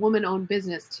of like a woman-owned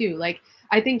business too. Like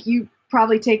I think you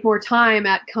probably take more time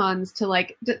at cons to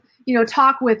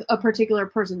talk with a particular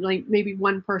person, like maybe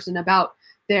one person, about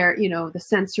their, the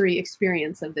sensory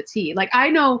experience of the tea. Like I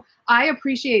know I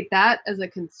appreciate that as a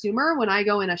consumer when I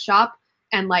go in a shop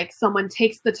and like someone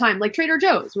takes the time, like Trader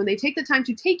Joe's, when they take the time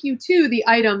to take you to the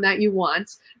item that you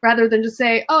want, rather than just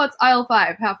say, oh, it's aisle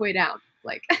 5 halfway down.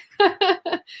 Like,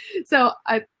 so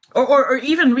or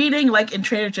even reading like in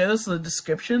Trader Joe's the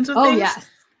descriptions of things. Oh yes.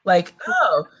 Like,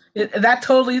 that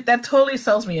totally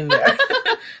sells me in there.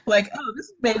 Like, oh, this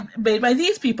is made by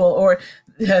these people, or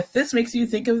this makes you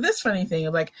think of this funny thing.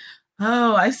 I'm like,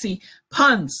 oh, I see.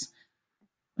 Puns.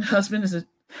 My husband is a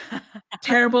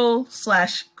terrible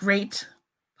 / great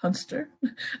punster,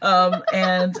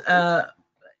 and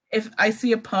if I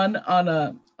see a pun on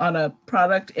a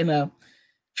product in a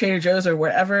Trader Joe's or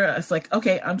wherever, it's like,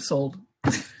 okay, I'm sold.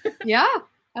 Yeah,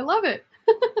 I love it.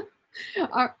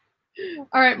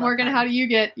 All right, Morgan, how do you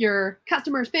get your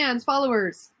customers, fans,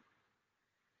 followers?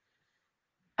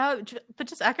 Oh, but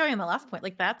just echoing the last point,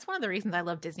 like that's one of the reasons I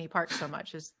love Disney parks so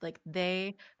much, is like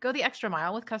they go the extra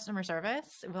mile with customer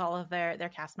service with all of their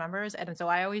cast members. And so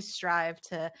I always strive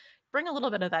to bring a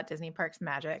little bit of that Disney parks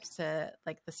magic to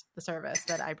like the service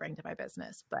that I bring to my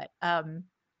business. But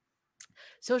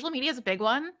social media is a big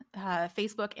one.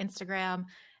 Facebook, Instagram,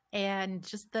 and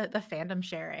just the fandom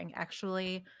sharing.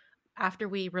 Actually, after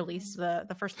we released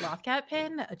the first Lothcat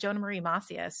pin, Jonah Marie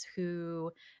Macias,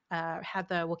 who had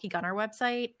the Wookiee Gunner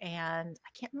website, and I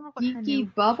can't remember what her new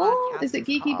Bubble is. It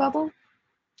Geeky called. Bubble?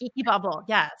 Geeky Bubble,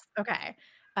 yes. Okay.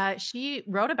 She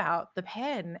wrote about the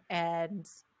pin, and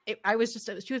she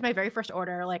was my very first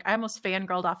order. Like I almost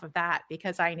fangirled off of that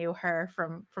because I knew her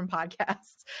from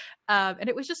podcasts, and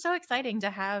it was just so exciting to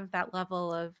have that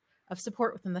level of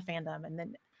support within the fandom. And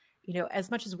then you know, as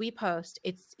much as we post,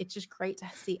 it's just great to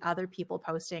see other people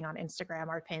posting on Instagram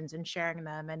our pins and sharing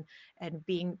them and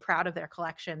being proud of their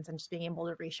collections and just being able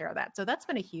to reshare that. So that's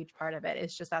been a huge part of it.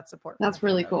 It's just that support. That's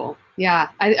really cool. Yeah.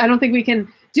 I don't think we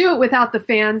can do it without the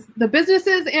fans, the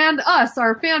businesses, and us,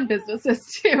 our fan businesses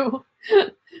too.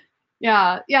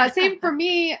 Yeah. Same for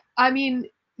me. I mean,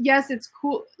 yes, it's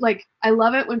cool. Like, I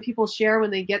love it when people share when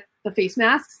they get the face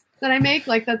masks that I make.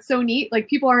 Like, that's so neat. Like,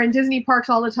 people are in Disney parks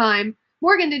all the time.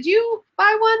 Morgan, did you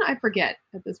buy one? I forget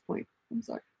at this point. I'm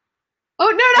sorry. Oh,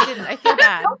 no. I didn't. I feel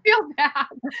bad. Don't feel bad.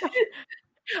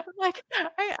 I'm like,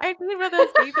 I remember those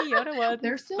Baby Yoda ones.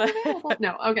 They're still available.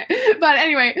 No, okay. But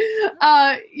anyway,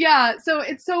 yeah, so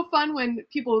it's so fun when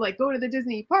people like go to the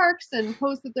Disney parks and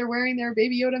post that they're wearing their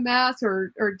Baby Yoda mask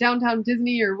or downtown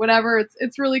Disney or whatever.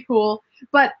 It's really cool.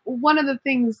 But one of the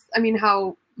things, I mean,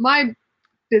 how my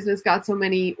business got so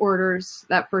many orders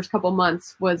that first couple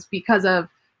months was because of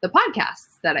the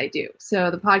podcasts that I do. So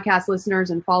the podcast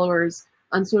listeners and followers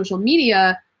on social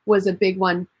media was a big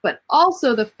one, but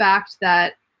also the fact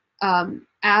that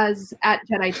as at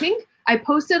Jedi Tink, I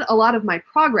posted a lot of my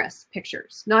progress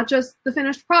pictures, not just the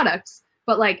finished products,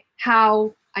 but like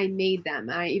how I made them.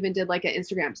 I even did like an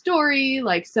Instagram story,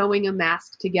 like sewing a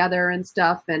mask together and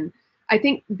stuff. And I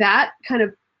think that kind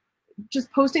of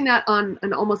just posting that on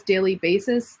an almost daily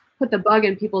basis put the bug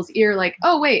in people's ear, like,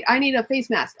 oh, wait, I need a face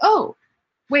mask. Oh,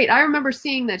 wait, I remember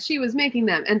seeing that she was making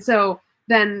them. And so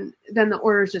then the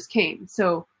orders just came.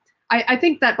 So I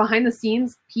think that behind the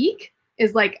scenes peak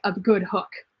is like a good hook.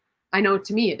 I know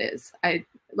to me it is. I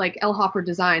like Elle Hoffer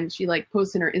Design. She like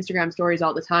posts in her Instagram stories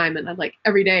all the time. And I'm like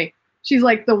every day, she's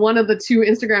like the one of the 2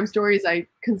 Instagram stories I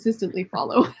consistently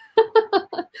follow.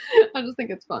 I just think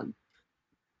it's fun.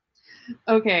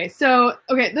 Okay. So,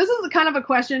 this is kind of a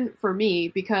question for me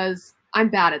because I'm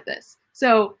bad at this.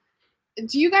 So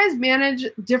do you guys manage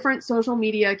different social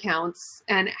media accounts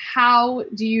and how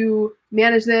do you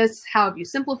manage this? How have you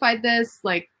simplified this?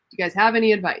 Like, do you guys have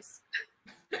any advice?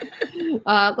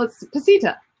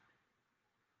 Pacita.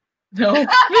 No.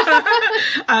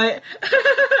 I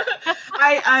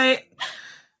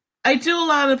do a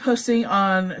lot of posting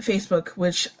on Facebook,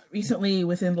 which recently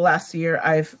within the last year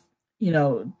I've,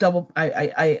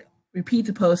 I repeat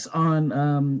the posts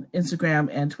on Instagram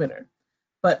and Twitter.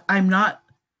 But I'm not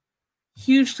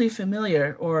hugely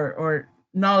familiar or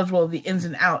knowledgeable of the ins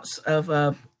and outs of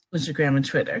Instagram and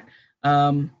Twitter.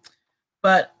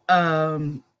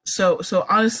 So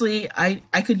honestly,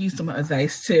 I could use some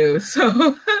advice too.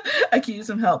 So I could use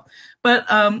some help. But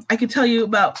I could tell you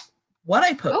about what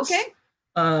I post. Okay.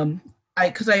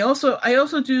 Because I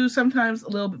also do sometimes a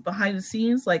little bit behind the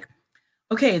scenes, like,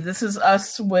 okay, this is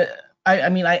us with.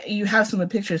 You have some of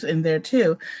the pictures in there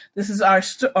too. This is our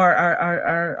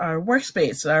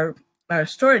workspace, our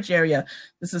storage area.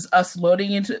 This is us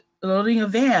loading a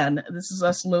van. This is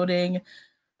us loading,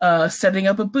 setting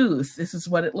up a booth. This is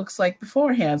what it looks like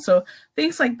beforehand. So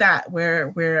things like that,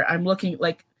 where I'm looking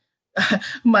like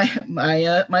my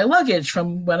luggage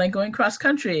from when I'm going cross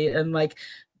country, and like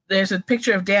there's a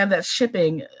picture of Dan that's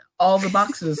shipping all the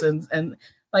boxes and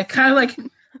like kind of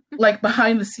like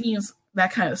behind the scenes,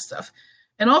 that kind of stuff.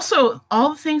 And also all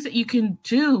the things that you can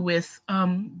do with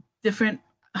different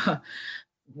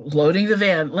loading the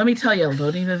van. Let me tell you,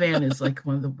 loading the van is like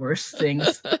one of the worst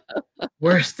things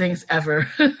ever.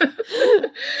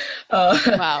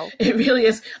 Wow. It really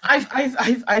is.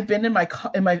 I've been in our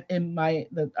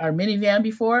minivan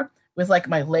before with like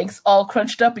my legs all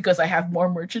crunched up because I have more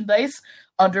merchandise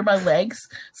under my legs.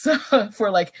 So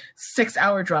for like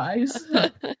 6-hour drives.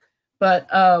 But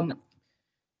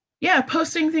yeah,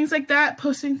 posting things like that,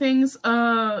 posting things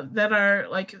that are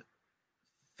like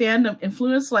fandom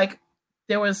influence. Like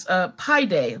there was a Pi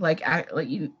Day,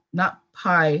 not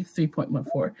Pi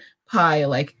 3.14, Pi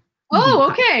like. Oh,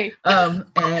 okay. And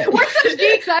we're such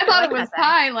geeks. I thought it was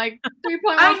Pi like 3.14.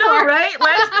 I know, right?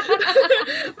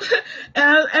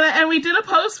 and we did a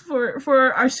post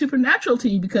for our Supernatural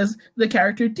team because the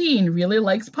character Dean really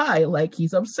likes pie, like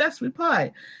he's obsessed with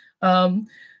pie.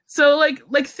 So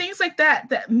like things like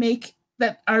that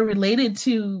are related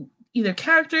to either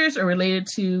characters or related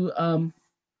to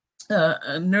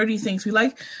nerdy things we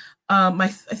like. I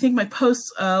think my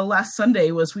post last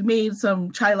Sunday was we made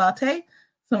some chai latte,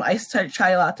 some iced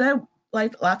chai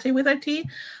latte with our tea.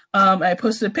 I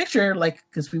posted a picture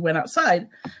because we went outside,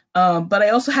 but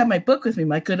I also had my book with me,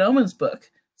 my Good Omens book.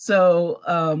 So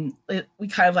we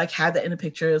kind of like had that in the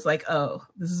picture. It's like, oh,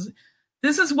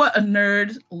 this is what a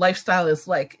nerd lifestyle is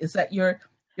like. Is that you're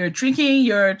drinking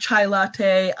your chai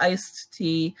latte, iced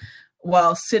tea,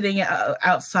 while sitting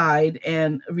outside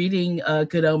and reading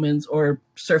Good Omens or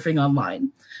surfing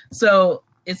online. So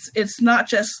it's not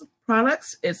just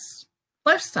products, it's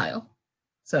lifestyle.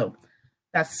 So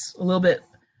that's a little bit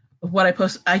of what I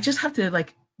post. I just have to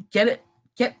like get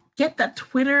that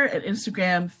Twitter and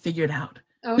Instagram figured out.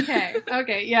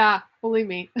 Okay. Yeah, believe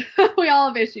me. We all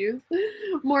have issues.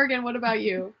 Morgan, what about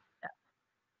you?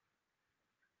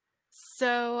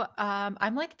 So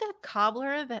I'm like the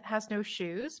cobbler that has no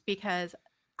shoes, because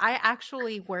I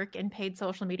actually work in paid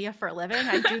social media for a living.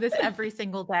 I do this every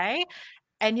single day,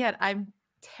 and yet I'm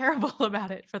terrible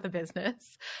about it for the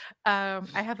business. I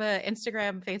have an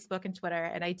Instagram, Facebook, and Twitter,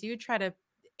 and I do try to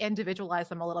individualize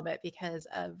them a little bit because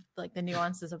of like the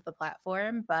nuances of the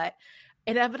platform, but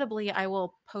inevitably I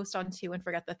will post on two and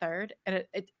forget the third. And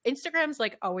Instagram's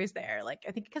like always there. Like,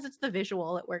 I think because it's the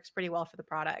visual, it works pretty well for the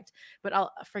product, but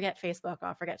I'll forget Facebook,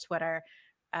 I'll forget Twitter.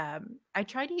 I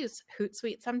try to use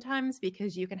Hootsuite sometimes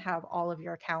because you can have all of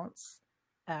your accounts.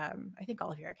 I think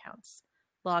all of your accounts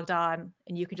logged on,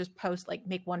 and you can just post, like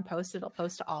make one post, it'll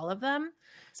post to all of them.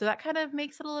 So that kind of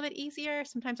makes it a little bit easier.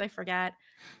 Sometimes I forget.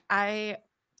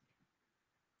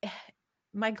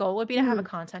 My goal would be to have a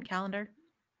content calendar,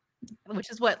 which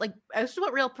is what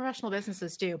real professional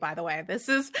businesses do, by the way. This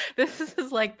is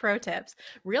like pro tips.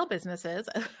 Real businesses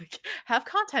have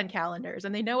content calendars,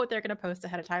 and they know what they're going to post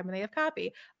ahead of time when they have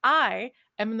copy. I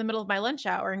am in the middle of my lunch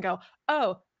hour and go,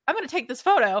 oh, I'm going to take this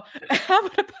photo and I'm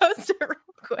going to post it real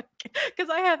quick because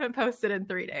I haven't posted in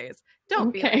 3 days.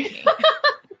 Don't be like me.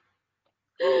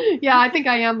 Yeah, I think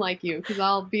I am like you, because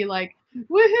I'll be like,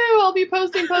 woohoo, I'll be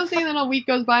posting, and then a week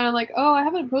goes by and I'm like, oh, I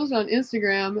haven't posted on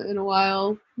Instagram in a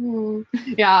while.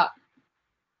 Yeah,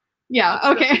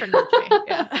 okay.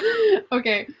 Yeah.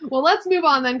 Okay, well, let's move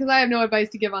on then, because I have no advice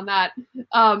to give on that.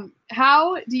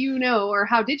 How do you know, or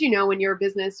how did you know when your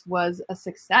business was a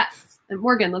success? And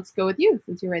Morgan, let's go with you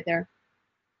since you're right there.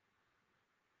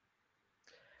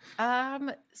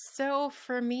 So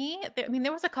for me,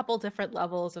 there was a couple different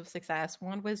levels of success.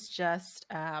 One was just,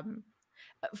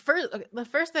 the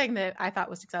first thing that I thought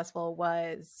was successful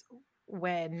was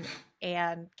when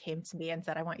Anne came to me and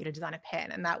said, I want you to design a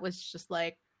pin. And that was just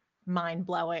like mind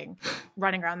blowing,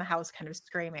 running around the house kind of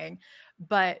screaming.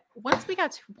 But once we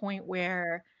got to a point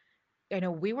where,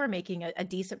 we were making a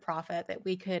decent profit that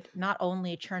we could not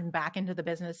only churn back into the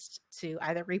business to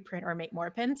either reprint or make more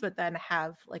pins, but then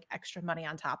have like extra money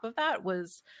on top of that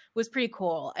was pretty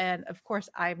cool. And of course,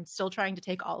 I'm still trying to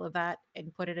take all of that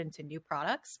and put it into new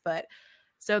products. But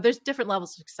so there's different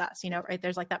levels of success, right?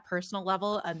 There's like that personal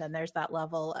level, and then there's that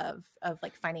level of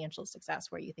like financial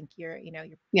success where you think you're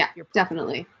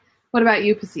definitely. What about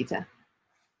you, Pacita?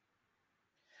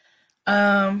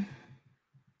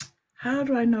 How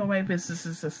do I know my business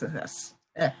is a success?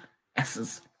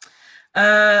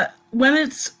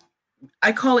 When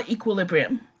I call it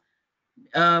equilibrium.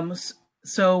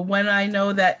 So when I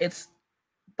know that it's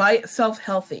by itself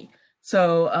healthy.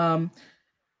 So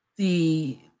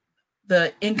the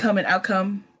income and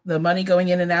outcome, the money going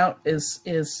in and out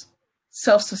is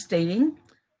self-sustaining.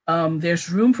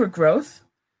 There's room for growth.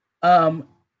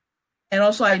 And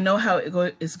also I know how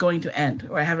it's going to end,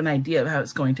 or I have an idea of how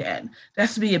it's going to end. There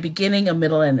has to be a beginning, a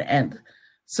middle, and an end.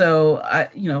 So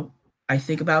I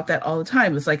think about that all the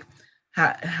time. It's like,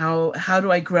 how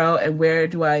do I grow, and where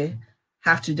do I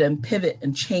have to then pivot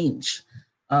and change?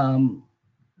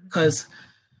 Because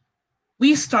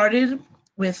we started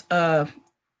with a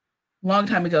long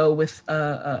time ago with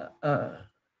a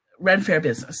Ren Fair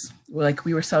business. Like,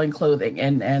 we were selling clothing,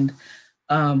 and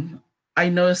I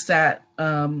noticed that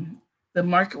the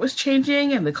market was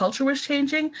changing and the culture was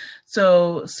changing.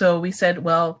 So we said,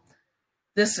 well,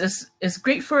 this is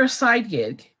great for a side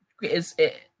gig.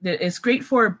 It's great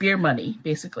for beer money,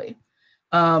 basically.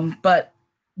 But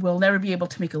we'll never be able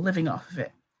to make a living off of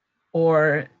it.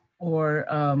 Or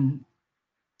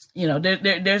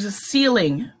there's a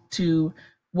ceiling to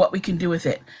what we can do with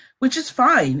it, which is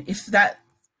fine if that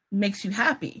makes you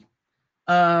happy.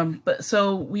 But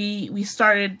so we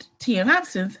started Tea and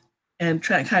Absinthe and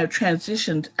kind of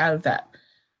transitioned out of that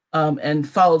and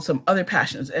followed some other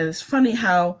passions. And it's funny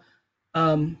how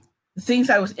the things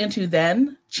I was into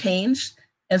then changed,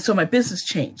 and so my business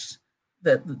changed.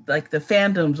 The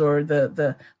fandoms or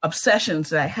the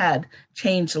obsessions that I had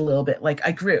changed a little bit. Like,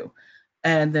 I grew,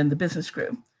 and then the business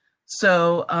grew.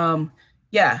 So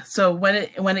so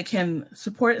when it can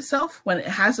support itself, when it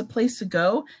has a place to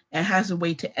go and has a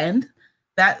way to end,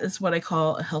 that is what I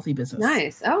call a healthy business.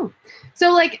 Nice. Oh,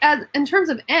 so like, as in terms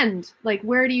of end, like,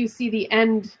 where do you see the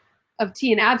end of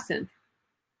Tea and Absinthe?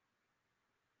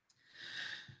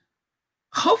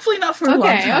 Hopefully not for a long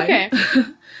time. Okay.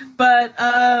 But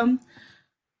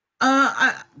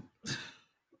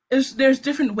there's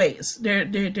different ways.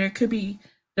 There could be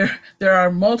there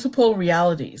are multiple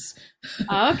realities.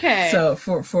 Okay. So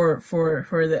for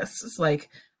this, it's like,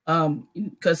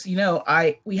 because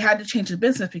we had to change the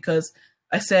business because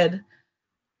I said,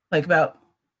 like, about,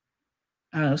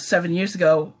 I don't know, 7 years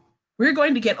ago, we're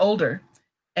going to get older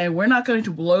and we're not going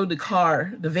to load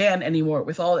the van anymore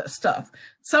with all that stuff.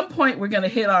 At some point we're going to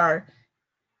hit our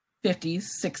 50s,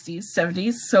 60s,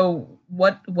 70s. So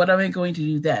what am I going to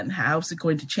do then? How's it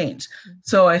going to change?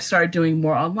 So I started doing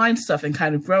more online stuff and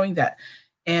kind of growing that.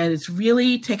 And it's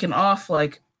really taken off,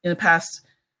 like, in the past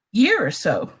year or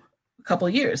so, a couple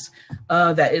of years,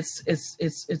 that it's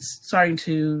starting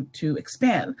to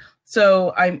expand.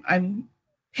 So I'm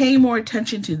paying more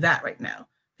attention to that right now,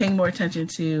 paying more attention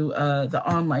to the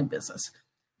online business,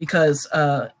 because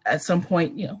at some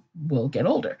point, we'll get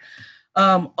older.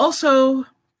 Also,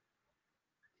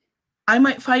 I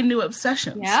might find new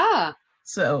obsessions. Yeah.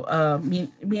 So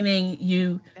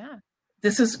meaning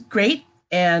this is great,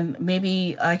 and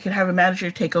maybe I could have a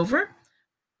manager take over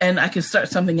and I could start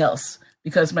something else,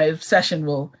 because my obsession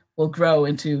will grow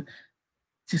into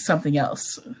something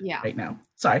else right now.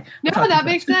 Sorry. No, that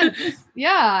makes sense.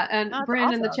 Yeah. And that's Bryn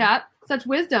awesome. In the chat, such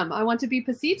wisdom. I want to be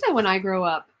Pacita when I grow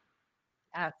up.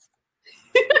 Yes.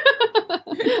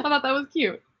 I thought that was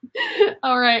cute.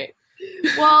 All right.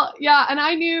 Well, yeah. And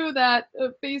I knew that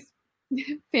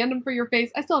fandom for your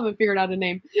face, I still haven't figured out a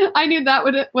name. I knew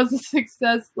that was a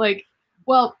success. Like,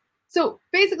 well, so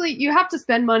basically you have to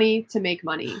spend money to make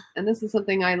money. And this is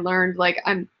something I learned. Like,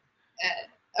 I'm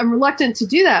reluctant to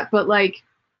do that, but like,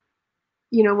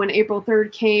 when April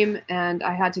 3rd came and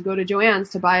I had to go to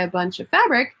Joann's to buy a bunch of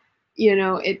fabric,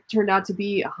 it turned out to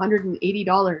be $180.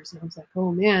 And I was like,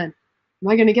 oh man, am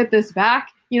I going to get this back?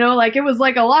 Like, it was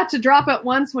like a lot to drop at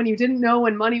once when you didn't know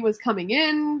when money was coming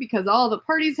in because all the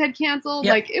parties had canceled.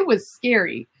 Yep. Like, it was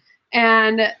scary.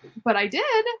 But I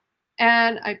did.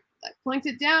 And I plunked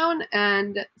it down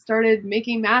and started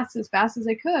making masks as fast as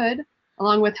I could,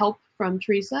 along with help from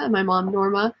Teresa and my mom,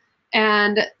 Norma.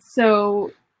 And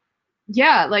so,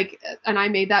 yeah, and I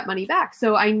made that money back.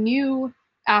 So I knew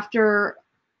after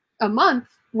a month,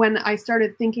 when I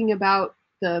started thinking about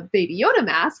the Baby Yoda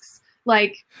masks,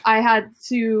 like, I had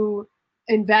to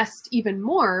invest even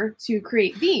more to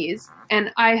create these.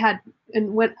 And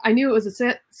when I knew it was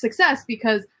a success,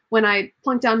 because when I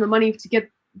plunked down the money to get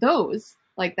those,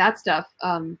 like that stuff,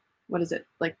 what is it?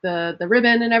 Like the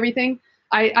ribbon and everything,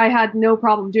 I had no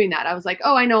problem doing that. I was like,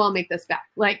 oh, I know I'll make this back.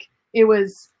 Like, it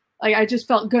was like, I just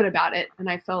felt good about it. And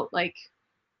I felt like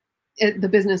the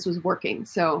business was working.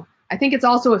 So I think it's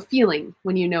also a feeling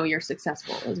when you're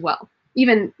successful as well.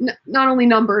 Even not only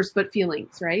numbers, but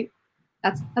feelings, right?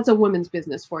 That's a woman's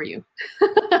business for you.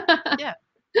 Yeah.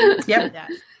 Yep. Yeah.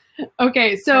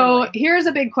 Okay. So here's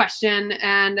a big question,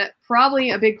 and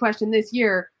probably a big question this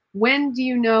year. When do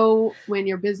you know when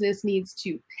your business needs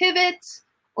to pivot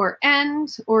or end,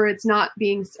 or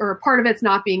a part of it's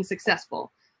not being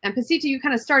successful? And Pacita, you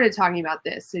kind of started talking about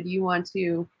this. So do you want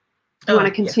to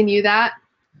continue that?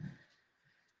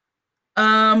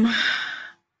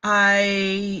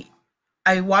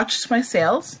 I watched my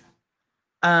sales.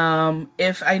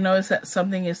 If I notice that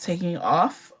something is taking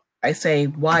off, I say,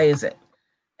 why is it?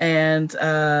 And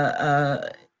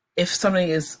if something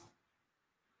is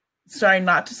starting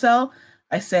not to sell,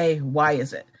 I say, why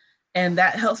is it? And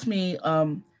that helps me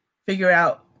figure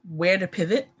out where to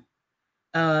pivot,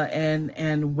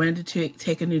 and when to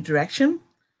take a new direction,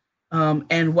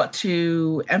 and what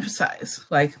to emphasize.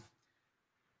 Like,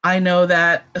 I know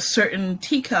that a certain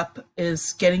teacup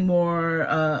is getting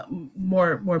more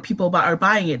people are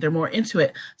buying it. They're more into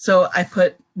it. So I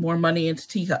put more money into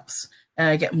teacups, and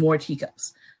I get more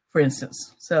teacups, for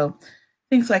instance. So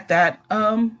things like that.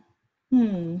 How?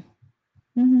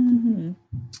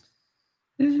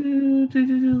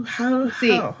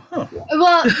 Huh.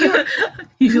 Well,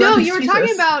 you were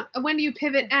talking about when do you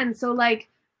pivot end. So like,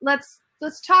 let's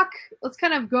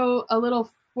kind of go a little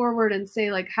forward and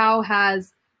say, like, how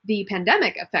has the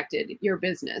pandemic affected your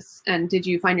business, and did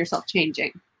you find yourself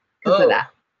changing because of that?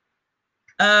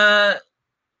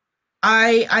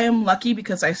 I am lucky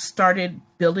because I started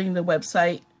building the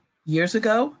website years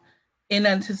ago in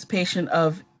anticipation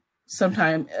of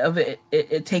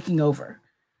it taking over.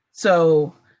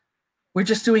 So we're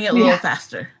just doing it a little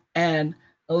faster and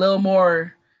a little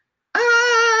more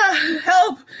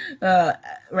help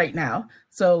right now.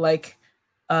 So like,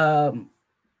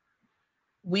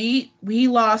 we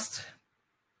lost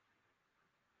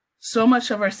so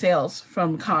much of our sales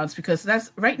from cons, because that's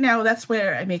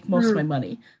where I make most of my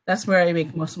money. That's where I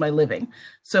make most of my living.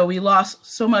 So we lost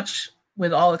so much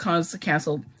with all the cons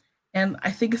canceled. And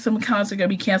I think some cons are going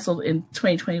to be canceled in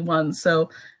 2021. So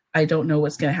I don't know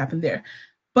what's going to happen there.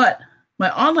 But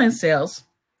my online sales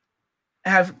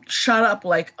have shot up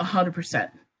like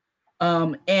 100%.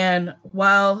 And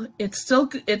while it's still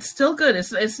good,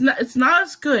 it's not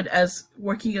as good as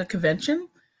working a convention,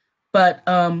 but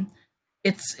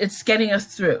it's getting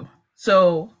us through.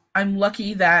 So I'm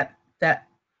lucky that I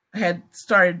had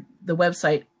started the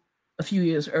website a few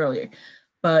years earlier.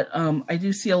 But I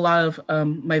do see a lot of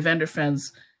my vendor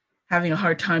friends having a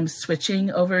hard time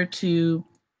switching over to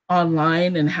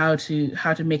online and how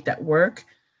to make that work.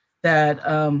 That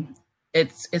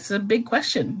it's a big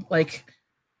question. Like,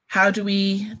 how do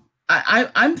we?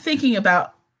 I'm thinking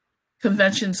about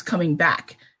conventions coming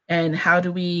back, and how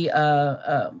do we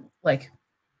like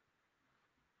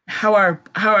how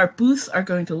our booths are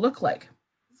going to look like,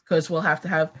 because we'll have to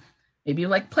have maybe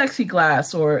like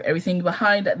plexiglass or everything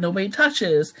behind that nobody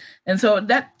touches, and so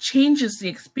that changes the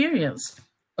experience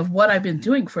of what I've been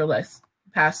doing for the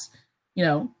past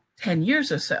 10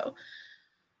 years or so.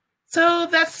 So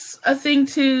that's a thing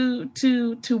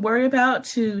to worry about,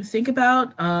 to think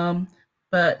about.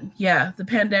 But yeah, the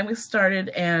pandemic started,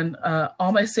 and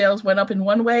all my sales went up in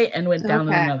one way and went down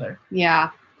in another. Yeah.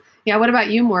 What about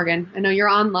you, Morgan? I know you're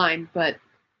online, but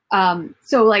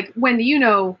so like, when do you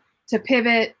know to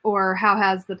pivot, or how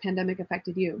has the pandemic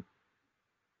affected you?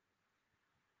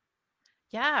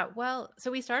 Yeah, well, so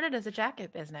we started as a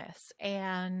jacket business,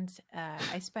 and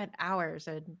I spent hours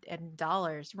and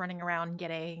dollars running around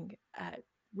getting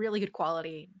really good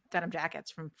quality denim jackets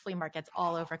from flea markets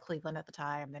all over Cleveland at the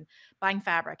time, and buying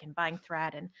fabric and buying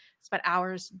thread, and spent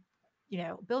hours,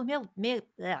 spent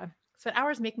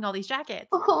hours making all these jackets,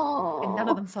 and none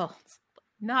of them sold.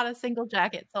 Not a single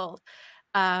jacket sold.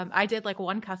 I did like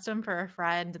one custom for a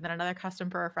friend, and then another custom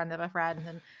for a friend of a friend,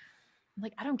 and I'm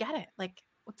like, I don't get it. Like,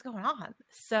 what's going on?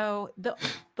 So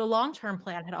the long-term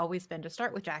plan had always been to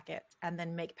start with jackets and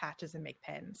then make patches and make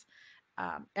pins.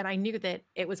 And I knew that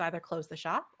it was either close the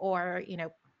shop or,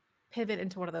 pivot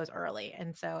into one of those early.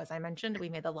 And so, as I mentioned, we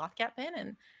made the loft cap pin,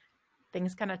 and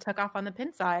things kind of took off on the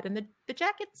pin side, and the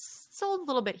jackets sold a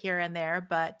little bit here and there,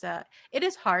 but it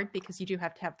is hard because you do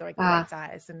have to have the right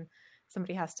size, and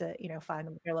somebody has to, find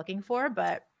what they're looking for.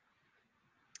 But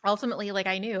ultimately, like,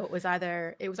 I knew it was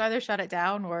either shut it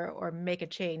down or make a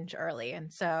change early.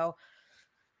 And so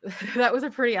that was a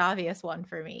pretty obvious one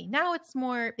for me. Now it's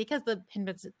more, because the pin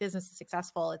business is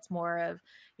successful, it's more of,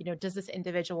 does this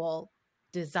individual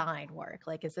design work?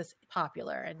 Like, is this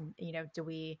popular? And,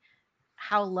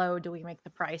 how low do we make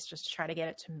the price just to try to get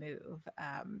it to move?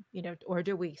 Or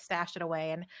do we stash it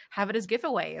away and have it as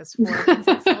giveaways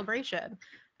for celebration?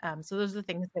 So those are the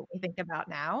things that we think about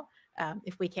now.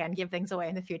 If we can give things away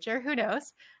in the future, who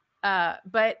knows?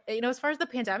 But as far as the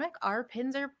pandemic, our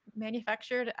pins are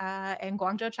manufactured in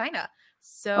Guangzhou, China.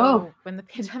 So when the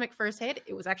pandemic first hit,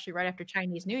 it was actually right after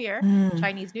Chinese New Year.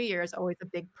 Chinese New Year is always a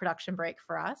big production break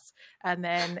for us. And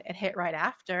then it hit right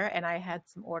after, and I had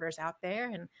some orders out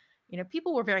there, and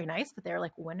people were very nice, but they were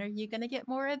like, when are you going to get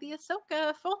more of the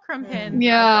Ahsoka fulcrum pins?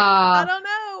 Yeah. I don't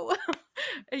know.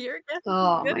 Your guess is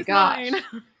as good as mine.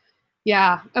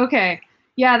 Yeah. Okay.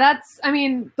 Yeah, the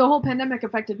whole pandemic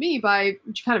affected me by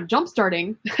kind of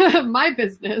jumpstarting my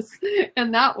business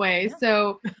in that way. Yeah.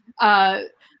 So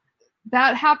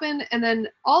that happened. And then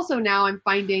also now I'm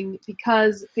finding,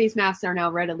 because face masks are now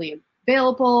readily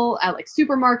available at like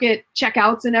supermarket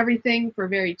checkouts and everything for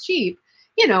very cheap,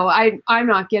 I'm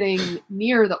not getting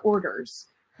near the orders,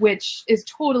 which is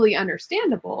totally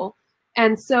understandable.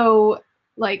 And so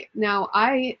like now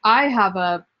I have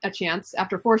a chance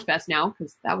after Forcefest now,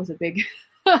 because that was a big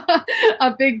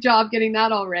a big job getting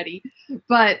that all ready.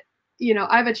 But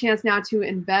I have a chance now to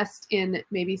invest in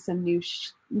maybe some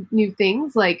new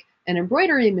things, like an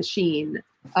embroidery machine,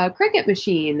 a Cricut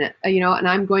machine, and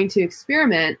I'm going to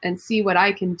experiment and see what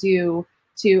I can do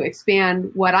to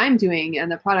expand what I'm doing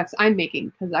and the products I'm making,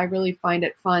 because I really find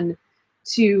it fun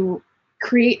to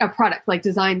create a product, like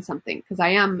design something, because I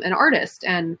am an artist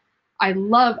and I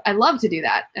love to do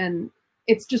that. And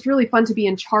it's just really fun to be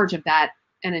in charge of that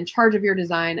and in charge of your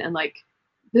design, and like,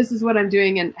 this is what I'm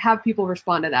doing, and have people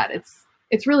respond to that.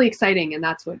 It's really exciting, and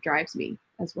that's what drives me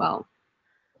as well.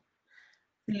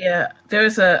 Yeah, there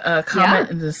was a comment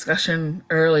in the discussion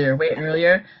way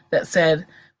earlier, that said,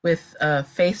 with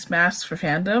face masks for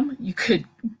fandom, you could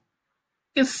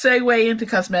segue into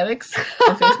cosmetics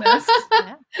and face masks.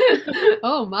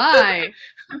 Oh my!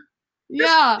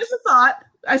 Yeah, just a thought.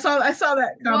 I saw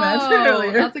that comment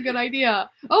earlier. That's a good idea.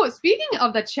 Oh, speaking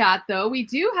of the chat, though, we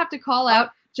do have to call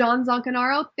out John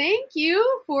Zoncanaro. Thank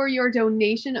you for your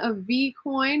donation of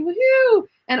V-Coin. Woohoo!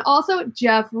 And also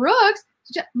Jeff Rooks.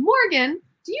 Morgan,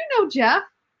 do you know Jeff?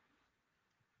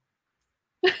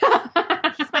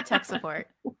 It's my tech support.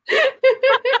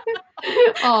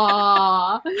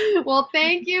 Aw. Well,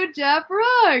 thank you, Jeff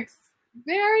Rooks.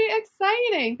 Very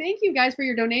exciting. Thank you guys for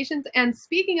your donations. And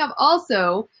speaking of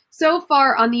also, so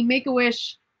far on the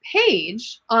Make-A-Wish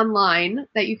page online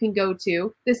that you can go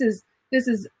to, this is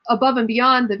above and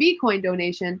beyond the Vcoin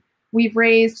donation. We've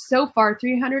raised so far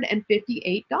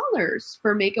 $358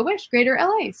 for Make-A-Wish Greater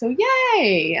LA. So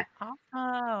yay!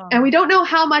 Awesome. And we don't know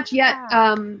how much yet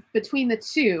between the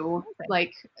two,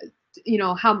 like, you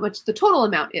know, how much the total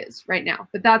amount is right now.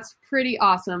 But that's pretty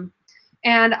awesome.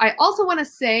 And I also want to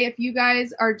say, if you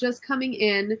guys are just coming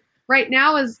in, right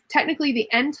now is technically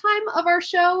the end time of our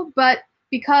show, but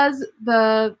because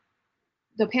the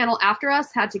panel after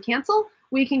us had to cancel,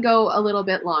 we can go a little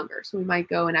bit longer. So we might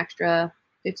go an extra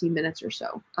 15 minutes or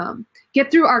so.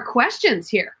 Get through our questions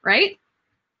here, right?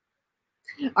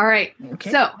 All right. Okay.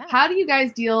 So how do you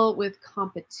guys deal with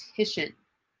competition?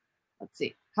 Let's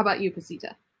see. How about you,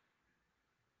 Pacita?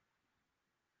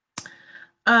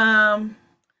 In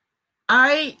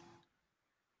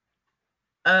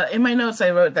my notes, I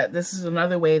wrote that this is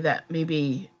another way that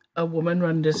maybe a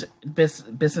woman-run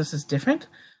business is different.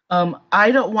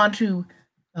 I don't want to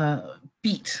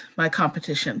beat my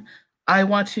competition. I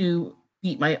want to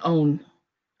beat my own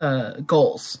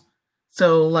goals.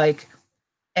 So, like,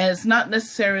 and it's not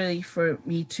necessarily for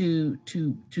me to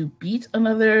beat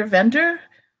another vendor,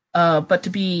 but to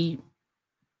be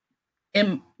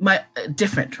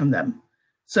different from them.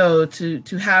 So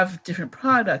to have different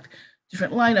product,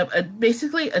 different lineup,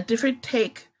 basically a different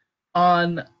take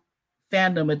on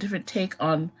fandom, a different take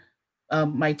on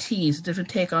my teas, a different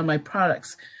take on my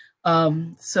products.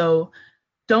 So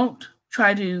don't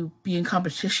try to be in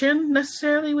competition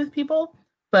necessarily with people,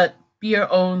 but be your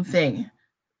own thing.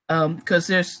 Because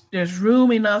there's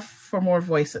room enough for more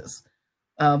voices.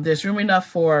 There's room enough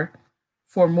for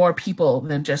more people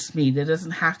than just me. There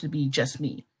doesn't have to be just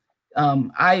me.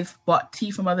 I've bought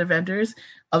tea from other vendors.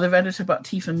 Other vendors have bought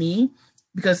tea from me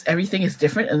because everything is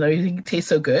different and everything tastes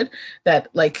so good that,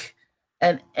 like,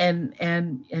 and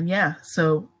yeah.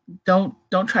 So don't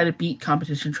try to beat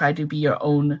competition. Try to be your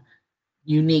own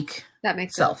unique that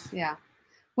makes self. Sense. Yeah.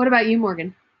 What about you,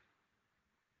 Morgan?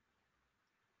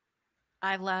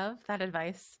 I love that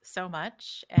advice so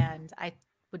much, and I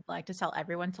would like to tell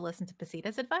everyone to listen to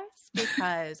Pacita's advice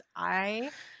because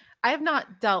I have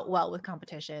not dealt well with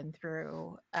competition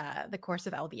through the course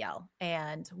of LBL.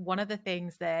 And one of the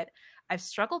things that I've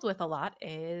struggled with a lot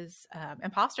is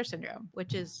imposter syndrome,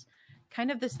 which is kind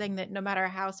of this thing that no matter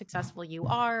how successful you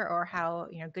are or how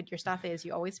good your stuff is,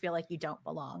 you always feel like you don't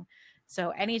belong. So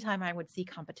anytime I would see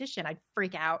competition, I'd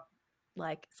freak out.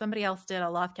 Like somebody else did a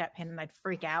loft cap pin and I'd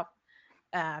freak out.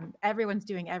 Everyone's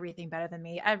doing everything better than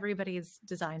me. Everybody's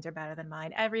designs are better than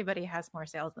mine. Everybody has more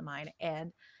sales than mine.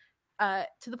 And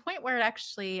to the point where I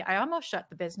almost shut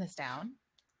the business down.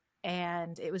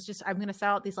 And it was just, I'm going to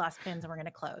sell out these last pins and we're going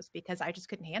to close because I just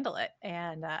couldn't handle it.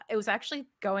 And it was actually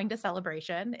going to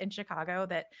Celebration in Chicago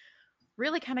that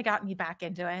really kind of got me back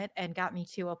into it and got me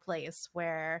to a place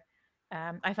where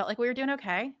I felt like we were doing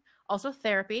okay. Also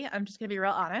therapy. I'm just going to be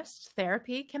real honest.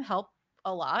 Therapy can help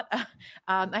a lot.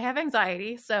 I have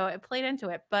anxiety, so it played into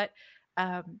it. But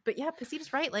yeah,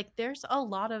 Pacita's right. Like there's a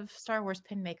lot of Star Wars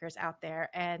pin makers out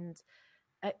there and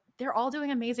they're all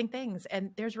doing amazing things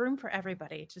and there's room for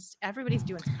everybody. Just everybody's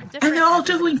doing something different. And they're all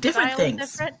doing different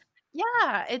things. Different.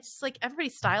 Yeah, it's like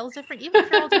everybody's style is different. Even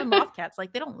if you're all doing loft cats,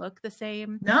 like they don't look the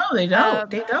same. No, they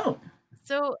don't. They don't.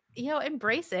 So,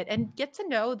 embrace it and get to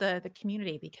know the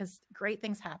community because great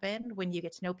things happen when you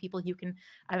get to know people you can,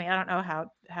 I don't know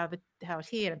how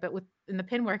tea, but in the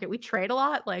pin market, we trade a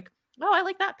lot. Like, oh, I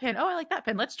like that pin. Oh, I like that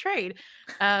pin. Let's trade.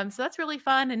 So that's really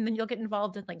fun. And then you'll get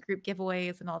involved in like group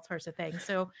giveaways and all sorts of things.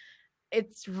 So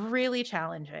it's really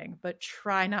challenging, but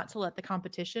try not to let the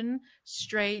competition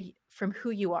stray from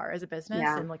who you are as a business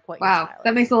and like what your style is.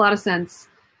 That makes a lot of sense.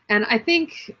 And I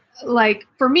think, like,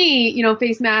 for me,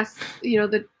 face masks,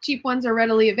 the cheap ones are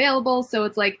readily available. So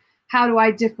it's like, how do I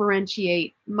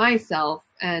differentiate myself?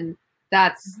 And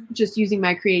that's just using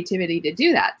my creativity to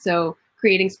do that. So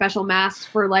creating special masks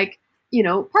for, like,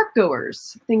 park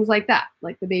goers, things like that,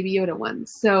 like the Baby Yoda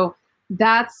ones. So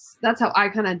that's how I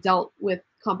kind of dealt with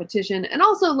competition and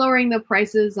also lowering the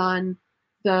prices on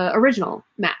the original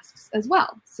masks as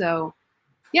well. So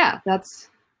yeah, that's...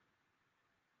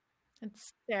 And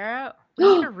Sarah,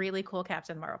 we need a really cool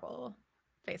Captain Marvel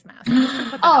face mask.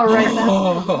 All right,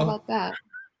 how about that?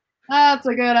 That's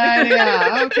a good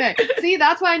idea. Okay, see,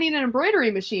 that's why I need an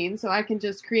embroidery machine so I can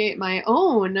just create my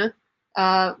own. What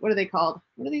are they called?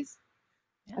 What are these?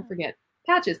 Yeah. I forget.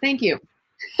 Patches. Thank you.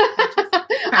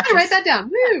 I'm gonna write that down.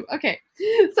 Woo! Okay.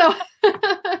 So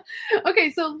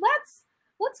okay, so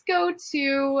let's go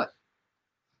to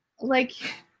like,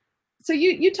 so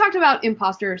you talked about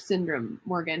imposter syndrome,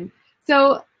 Morgan.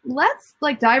 So let's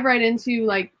like dive right into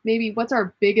like maybe what's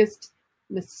our biggest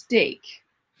mistake.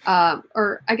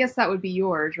 Or I guess that would be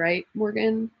yours, right,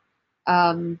 Morgan?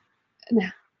 I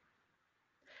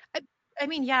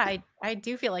mean, yeah, I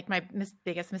do feel like my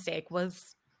biggest mistake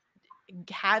was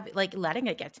letting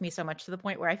it get to me so much to the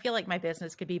point where I feel like my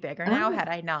business could be bigger now had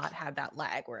I not had that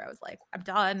lag where I was like, I'm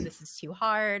done. This is too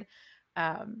hard.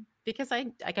 Because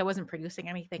I wasn't producing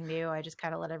anything new. I just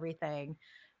kind of let everything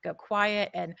go quiet.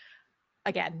 And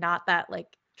again, not that like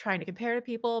trying to compare to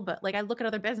people, but like I look at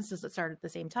other businesses that started at the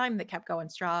same time that kept going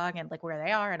strong and like where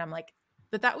they are. And I'm like,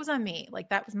 but that was on me. Like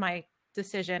that was my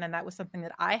decision. And that was something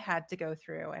that I had to go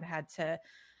through and had to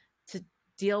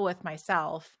deal with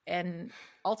myself and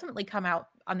ultimately come out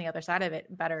on the other side of it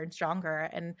better and stronger.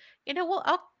 And,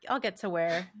 well, I'll get to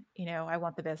where, I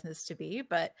want the business to be,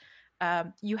 but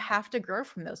you have to grow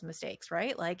from those mistakes,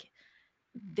 right? Like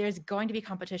there's going to be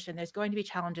competition. There's going to be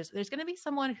challenges. There's going to be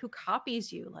someone who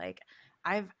copies you. Like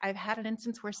I've had an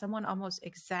instance where someone almost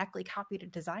exactly copied a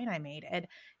design I made, and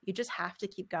you just have to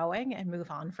keep going and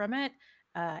move on from it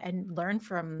and learn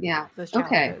from those challenges.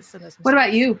 Okay. And those mistakes. What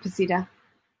about you, Pacita?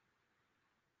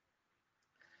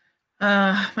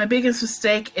 My biggest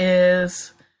mistake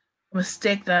is a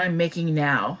mistake that I'm making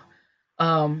now.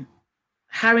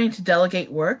 Having to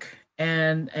delegate work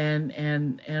and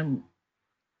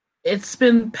it's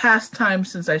been past time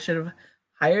since I should have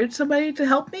hired somebody to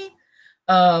help me.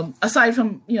 Aside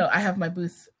from, I have my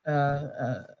booth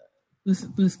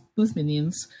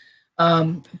minions.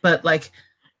 But like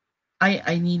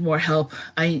I need more help.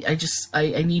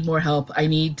 I need more help. I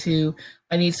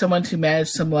need someone to manage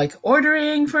some like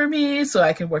ordering for me so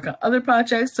I can work on other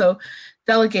projects. So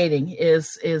delegating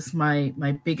is my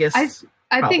biggest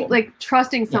I think like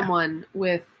trusting someone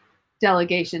with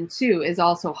delegation too is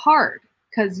also hard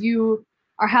because you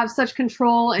have such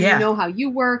control and you know how you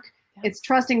work. It's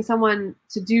trusting someone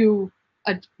to do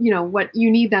what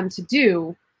you need them to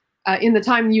do in the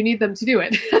time you need them to do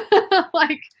it.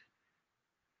 Like,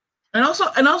 and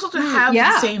also to have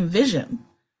the same vision,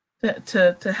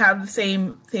 to have the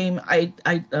same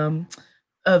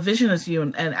vision as you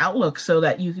and outlook, so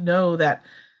that you know that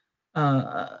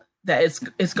that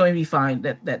it's going to be fine,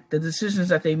 that the decisions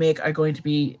that they make are going to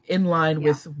be in line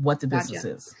with what the business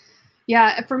is.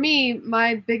 Yeah, for me,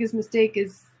 my biggest mistake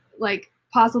is like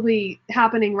possibly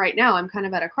happening right now. I'm kind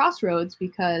of at a crossroads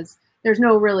because there's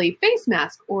no really face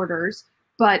mask orders,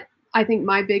 but I think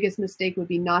my biggest mistake would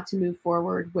be not to move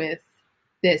forward with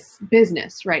this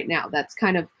business right now. That's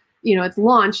kind of, it's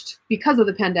launched because of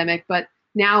the pandemic, but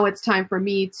now it's time for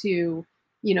me to,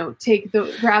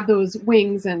 grab those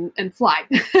wings and fly.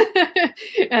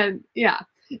 And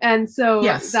and so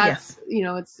that's,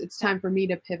 it's time for me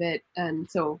to pivot. And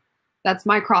so that's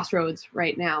my crossroads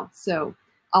right now. So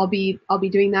I'll be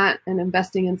doing that and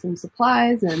investing in some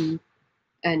supplies and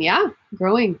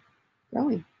growing.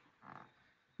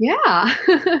 Yeah.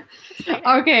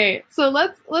 Okay. So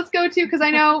let's go to, because I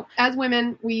know as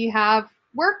women, we have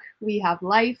work, we have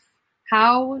life.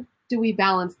 How do we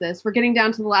balance this? We're getting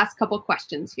down to the last couple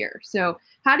questions here. So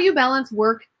how do you balance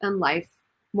work and life,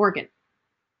 Morgan?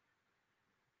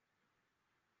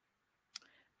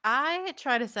 I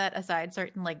try to set aside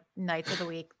certain like nights of the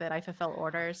week that I fulfill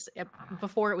orders.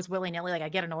 Before it was willy-nilly, like I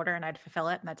get an order and I'd fulfill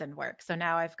it, and that didn't work. So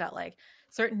now I've got like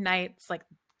certain nights, like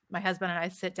my husband and I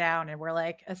sit down and we're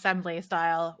like assembly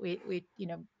style. We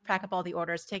pack up all the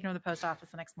orders, take them to the post office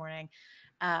the next morning.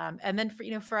 And then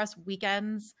for us,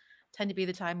 weekends tend to be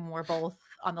the time when we're both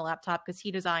on the laptop because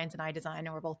he designs and I design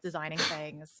and we're both designing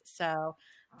things. So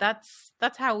that's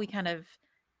how we kind of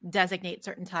designate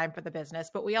certain time for the business.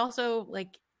 But we also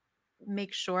like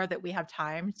make sure that we have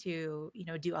time to,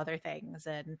 do other things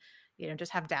and,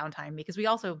 just have downtime because we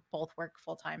also both work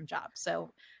full-time jobs.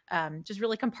 So just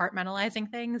really compartmentalizing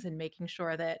things and making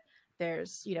sure that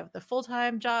there's, the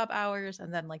full-time job hours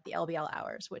and then like the LBL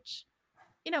hours, which,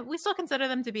 we still consider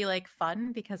them to be like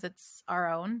fun because it's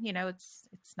our own, it's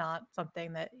not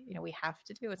something that, we have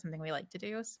to do. It's something we like to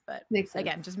do. But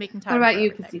again, just making time. What about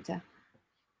you, Pacita?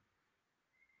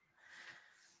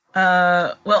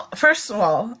 Well, first of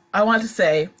all, I want to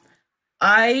say,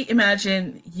 I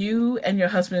imagine you and your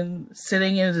husband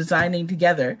sitting and designing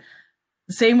together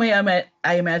the same way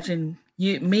I imagine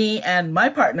me and my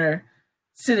partner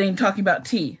sitting talking about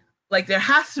tea. Like there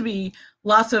has to be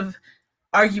lots of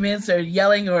arguments or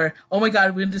yelling or, oh my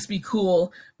God, wouldn't this be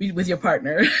cool with your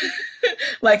partner?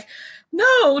 Like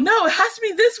no, it has to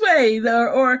be this way,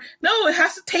 or no, it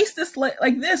has to taste this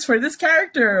like this for this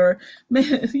character, or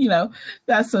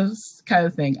that's a kind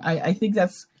of thing. I think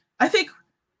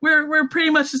we're pretty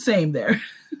much the same there.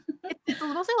 It's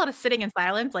mostly a lot of sitting in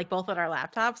silence, like both at our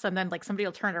laptops, and then like somebody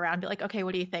will turn around and be like, "Okay,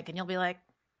 what do you think?" And you'll be like,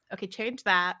 "Okay, change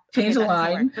that. Change the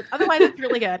line." But otherwise, it's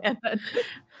really good. And then...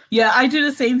 Yeah, I do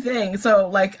the same thing. So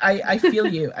like, I feel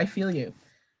you. I feel you.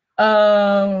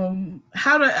 I'm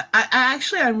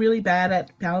really bad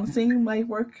at balancing my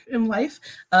work and life.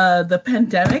 The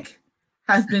pandemic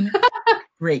has been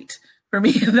great for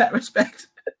me in that respect.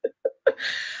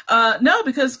 No,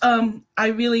 because I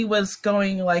really was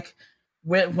going like,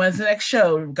 when's the next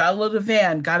show? Gotta load the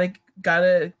van. Gotta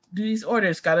do these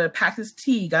orders. Gotta pack this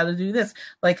tea. Gotta do this.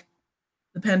 Like,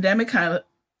 the pandemic kind of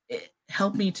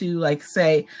helped me to like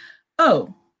say,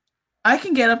 oh, I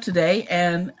can get up today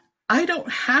and I don't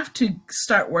have to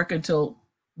start work until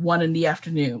 1 in the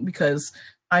afternoon because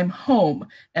I'm home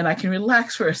and I can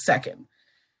relax for a second.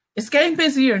 It's getting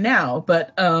busier now,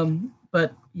 but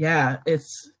yeah,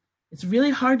 it's really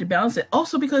hard to balance it.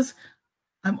 Also because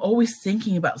I'm always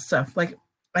thinking about stuff. Like,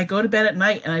 I go to bed at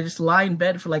night and I just lie in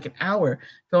bed for like an hour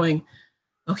going,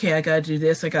 okay, I gotta do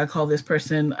this. I gotta call this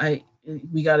person.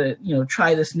 We gotta,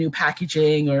 try this new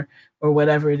packaging or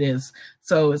whatever it is.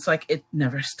 So it's like, it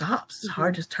never stops. It's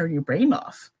hard to turn your brain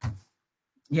off.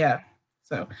 Yeah.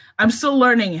 So I'm still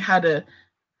learning how to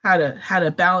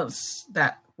balance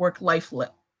that work-life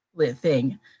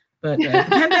thing. But the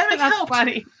pandemic helped.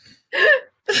 Funny.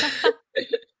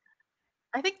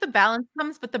 I think the balance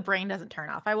comes, but the brain doesn't turn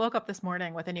off. I woke up this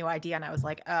morning with a new idea and I was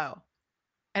like, oh.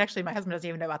 And actually, my husband doesn't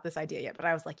even know about this idea yet, but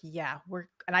I was like, yeah,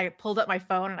 and I pulled up my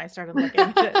phone and I started looking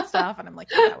at stuff and I'm like,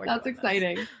 yeah, that's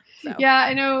exciting. So. Yeah,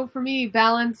 I know for me,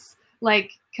 balance,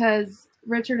 like, because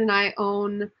Richard and I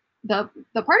own the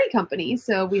party company,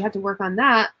 so we had to work on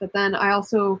that. But then I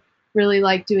also really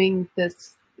like doing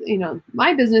this,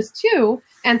 my business too.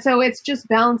 And so it's just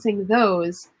balancing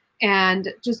those and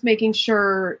just making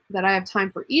sure that I have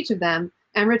time for each of them.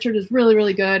 And Richard is really,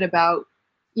 really good about,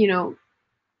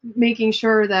 making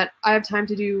sure that I have time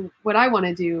to do what I want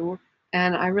to do.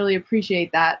 And I really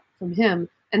appreciate that from him.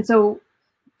 And so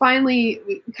finally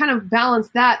we kind of balance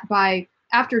that by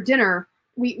after dinner,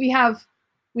 we have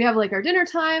like our dinner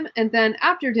time. And then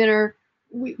after dinner,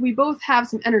 we both have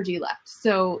some energy left.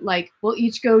 So like, we'll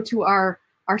each go to our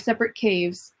separate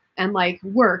caves and like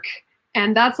work.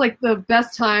 And that's like the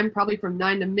best time, probably from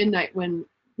 9 to midnight, when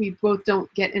we both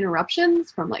don't get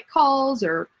interruptions from like calls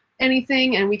or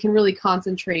anything, and we can really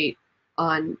concentrate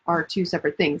on our two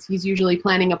separate things. He's usually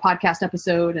planning a podcast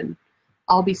episode and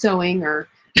I'll be sewing or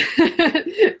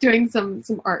doing some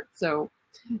art. So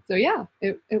yeah,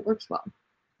 it works well.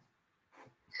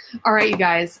 All right, you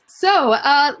guys. So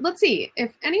let's see.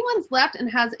 If anyone's left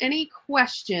and has any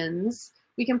questions,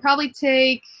 we can probably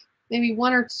take maybe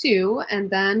 1 or 2, and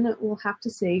then we'll have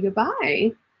to say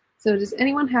goodbye. So does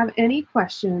anyone have any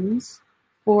questions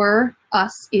for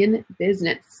us in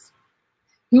business?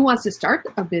 Who wants to start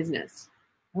a business?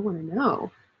 I want to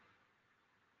know.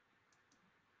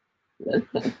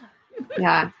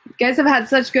 Yeah, you guys have had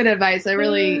such good advice. I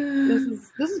really, this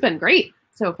has been great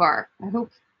so far. I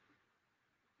hope.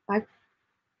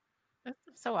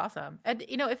 That's so awesome. And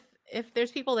if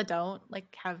there's people that don't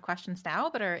like have questions now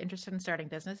but are interested in starting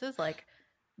businesses, like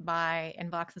my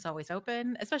inbox is always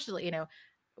open, especially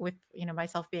with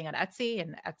myself being on Etsy,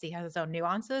 and Etsy has its own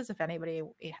nuances. If anybody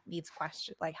needs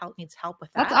help with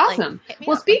that, that's awesome.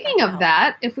 Well, speaking of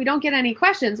that, if we don't get any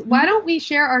questions, why don't we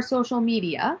share our social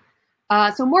media?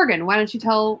 So Morgan, why don't you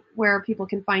tell where people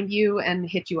can find you and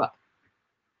hit you up?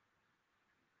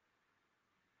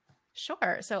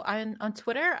 Sure. So on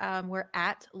Twitter, we're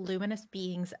at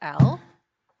LuminousBeings.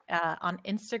 On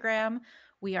Instagram,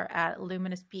 we are at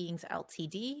LuminousBeings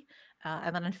Ltd.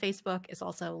 And then on Facebook is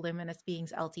also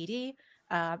LuminousBeings Ltd.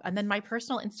 And then my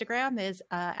personal Instagram is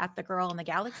at the Girl in the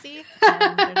Galaxy.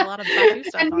 And there's a lot of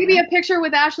stuff. And maybe a picture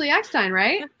with Ashley Eckstein,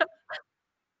 right?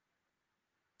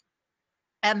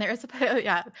 And there's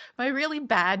my really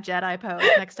bad Jedi pose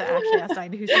next to Ashley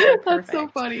Eckstein, who's just perfect. That's so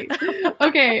funny.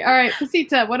 Okay, all right,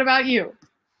 Pacita, what about you?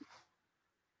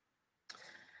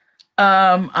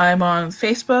 I'm on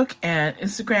Facebook and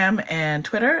Instagram and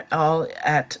Twitter, all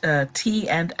at Tea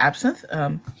and Absinthe.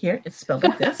 Here, it's spelled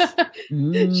like this.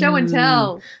 Show and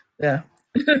tell. Yeah.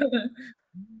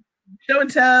 Show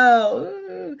and tell.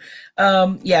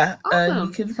 Yeah. Awesome.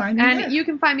 You can find me and there. You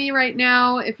can find me right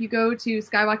now if you go to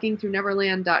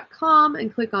skywalkingthrough-neverland.com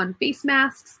and click on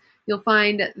Facemasks. You'll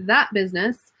find that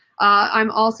business.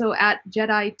 I'm also at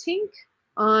Jedi Tink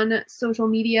on social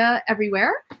media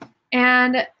everywhere.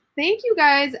 And thank you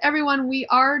guys, everyone. We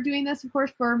are doing this, of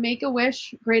course, for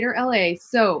Make-A-Wish Greater LA.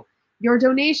 So your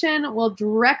donation will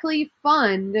directly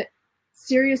fund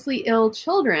seriously ill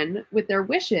children with their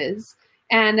wishes.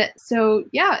 And so,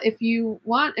 yeah, if you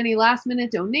want any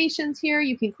last-minute donations here,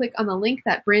 you can click on the link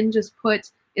that Bryn just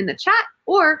put in the chat,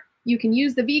 or you can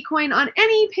use the V-Coin on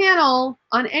any panel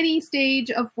on any stage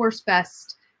of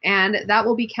Forcefest, and that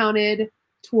will be counted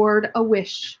toward a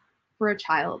wish for a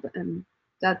child. And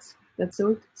that's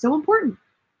so important.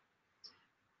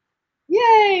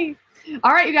 Yay!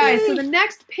 All right, you guys. Yay. So the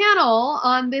next panel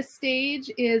on this stage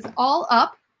is All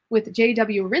Up with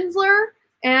J.W. Rinsler,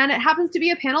 and it happens to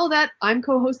be a panel that I'm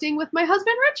co-hosting with my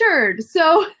husband Richard.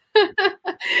 So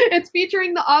it's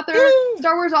featuring the author,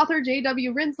 Star Wars author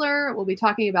J.W. Rinsler. We'll be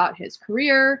talking about his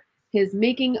career, his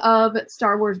making of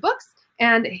Star Wars books,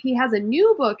 and he has a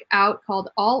new book out called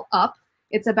All Up.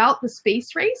 It's about the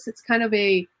space race. It's kind of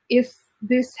a if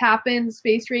this happened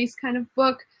space race kind of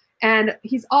book. And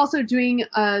he's also doing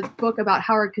a book about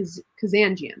Howard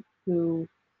Kazanjian, who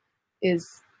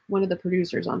is one of the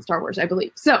producers on Star Wars, I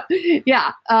believe. So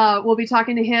yeah, we'll be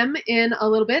talking to him in a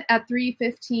little bit at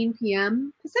 3:15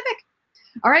 p.m. Pacific.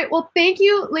 All right. Well, thank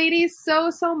you, ladies,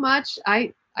 so much.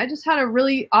 I just had a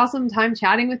really awesome time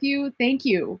chatting with you. Thank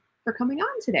you for coming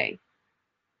on today.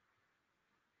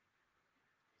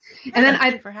 And then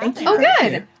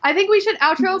good. I think we should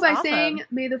outro by saying,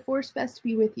 "May the Forcefest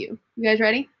be with you." You guys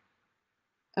ready?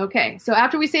 Okay. So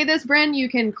after we say this, Bryn, you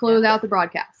can close out the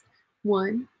broadcast.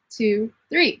 1, 2,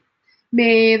 3.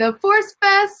 May the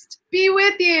Forcefest be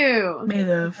with you. May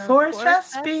the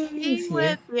Forcefest be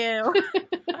with you.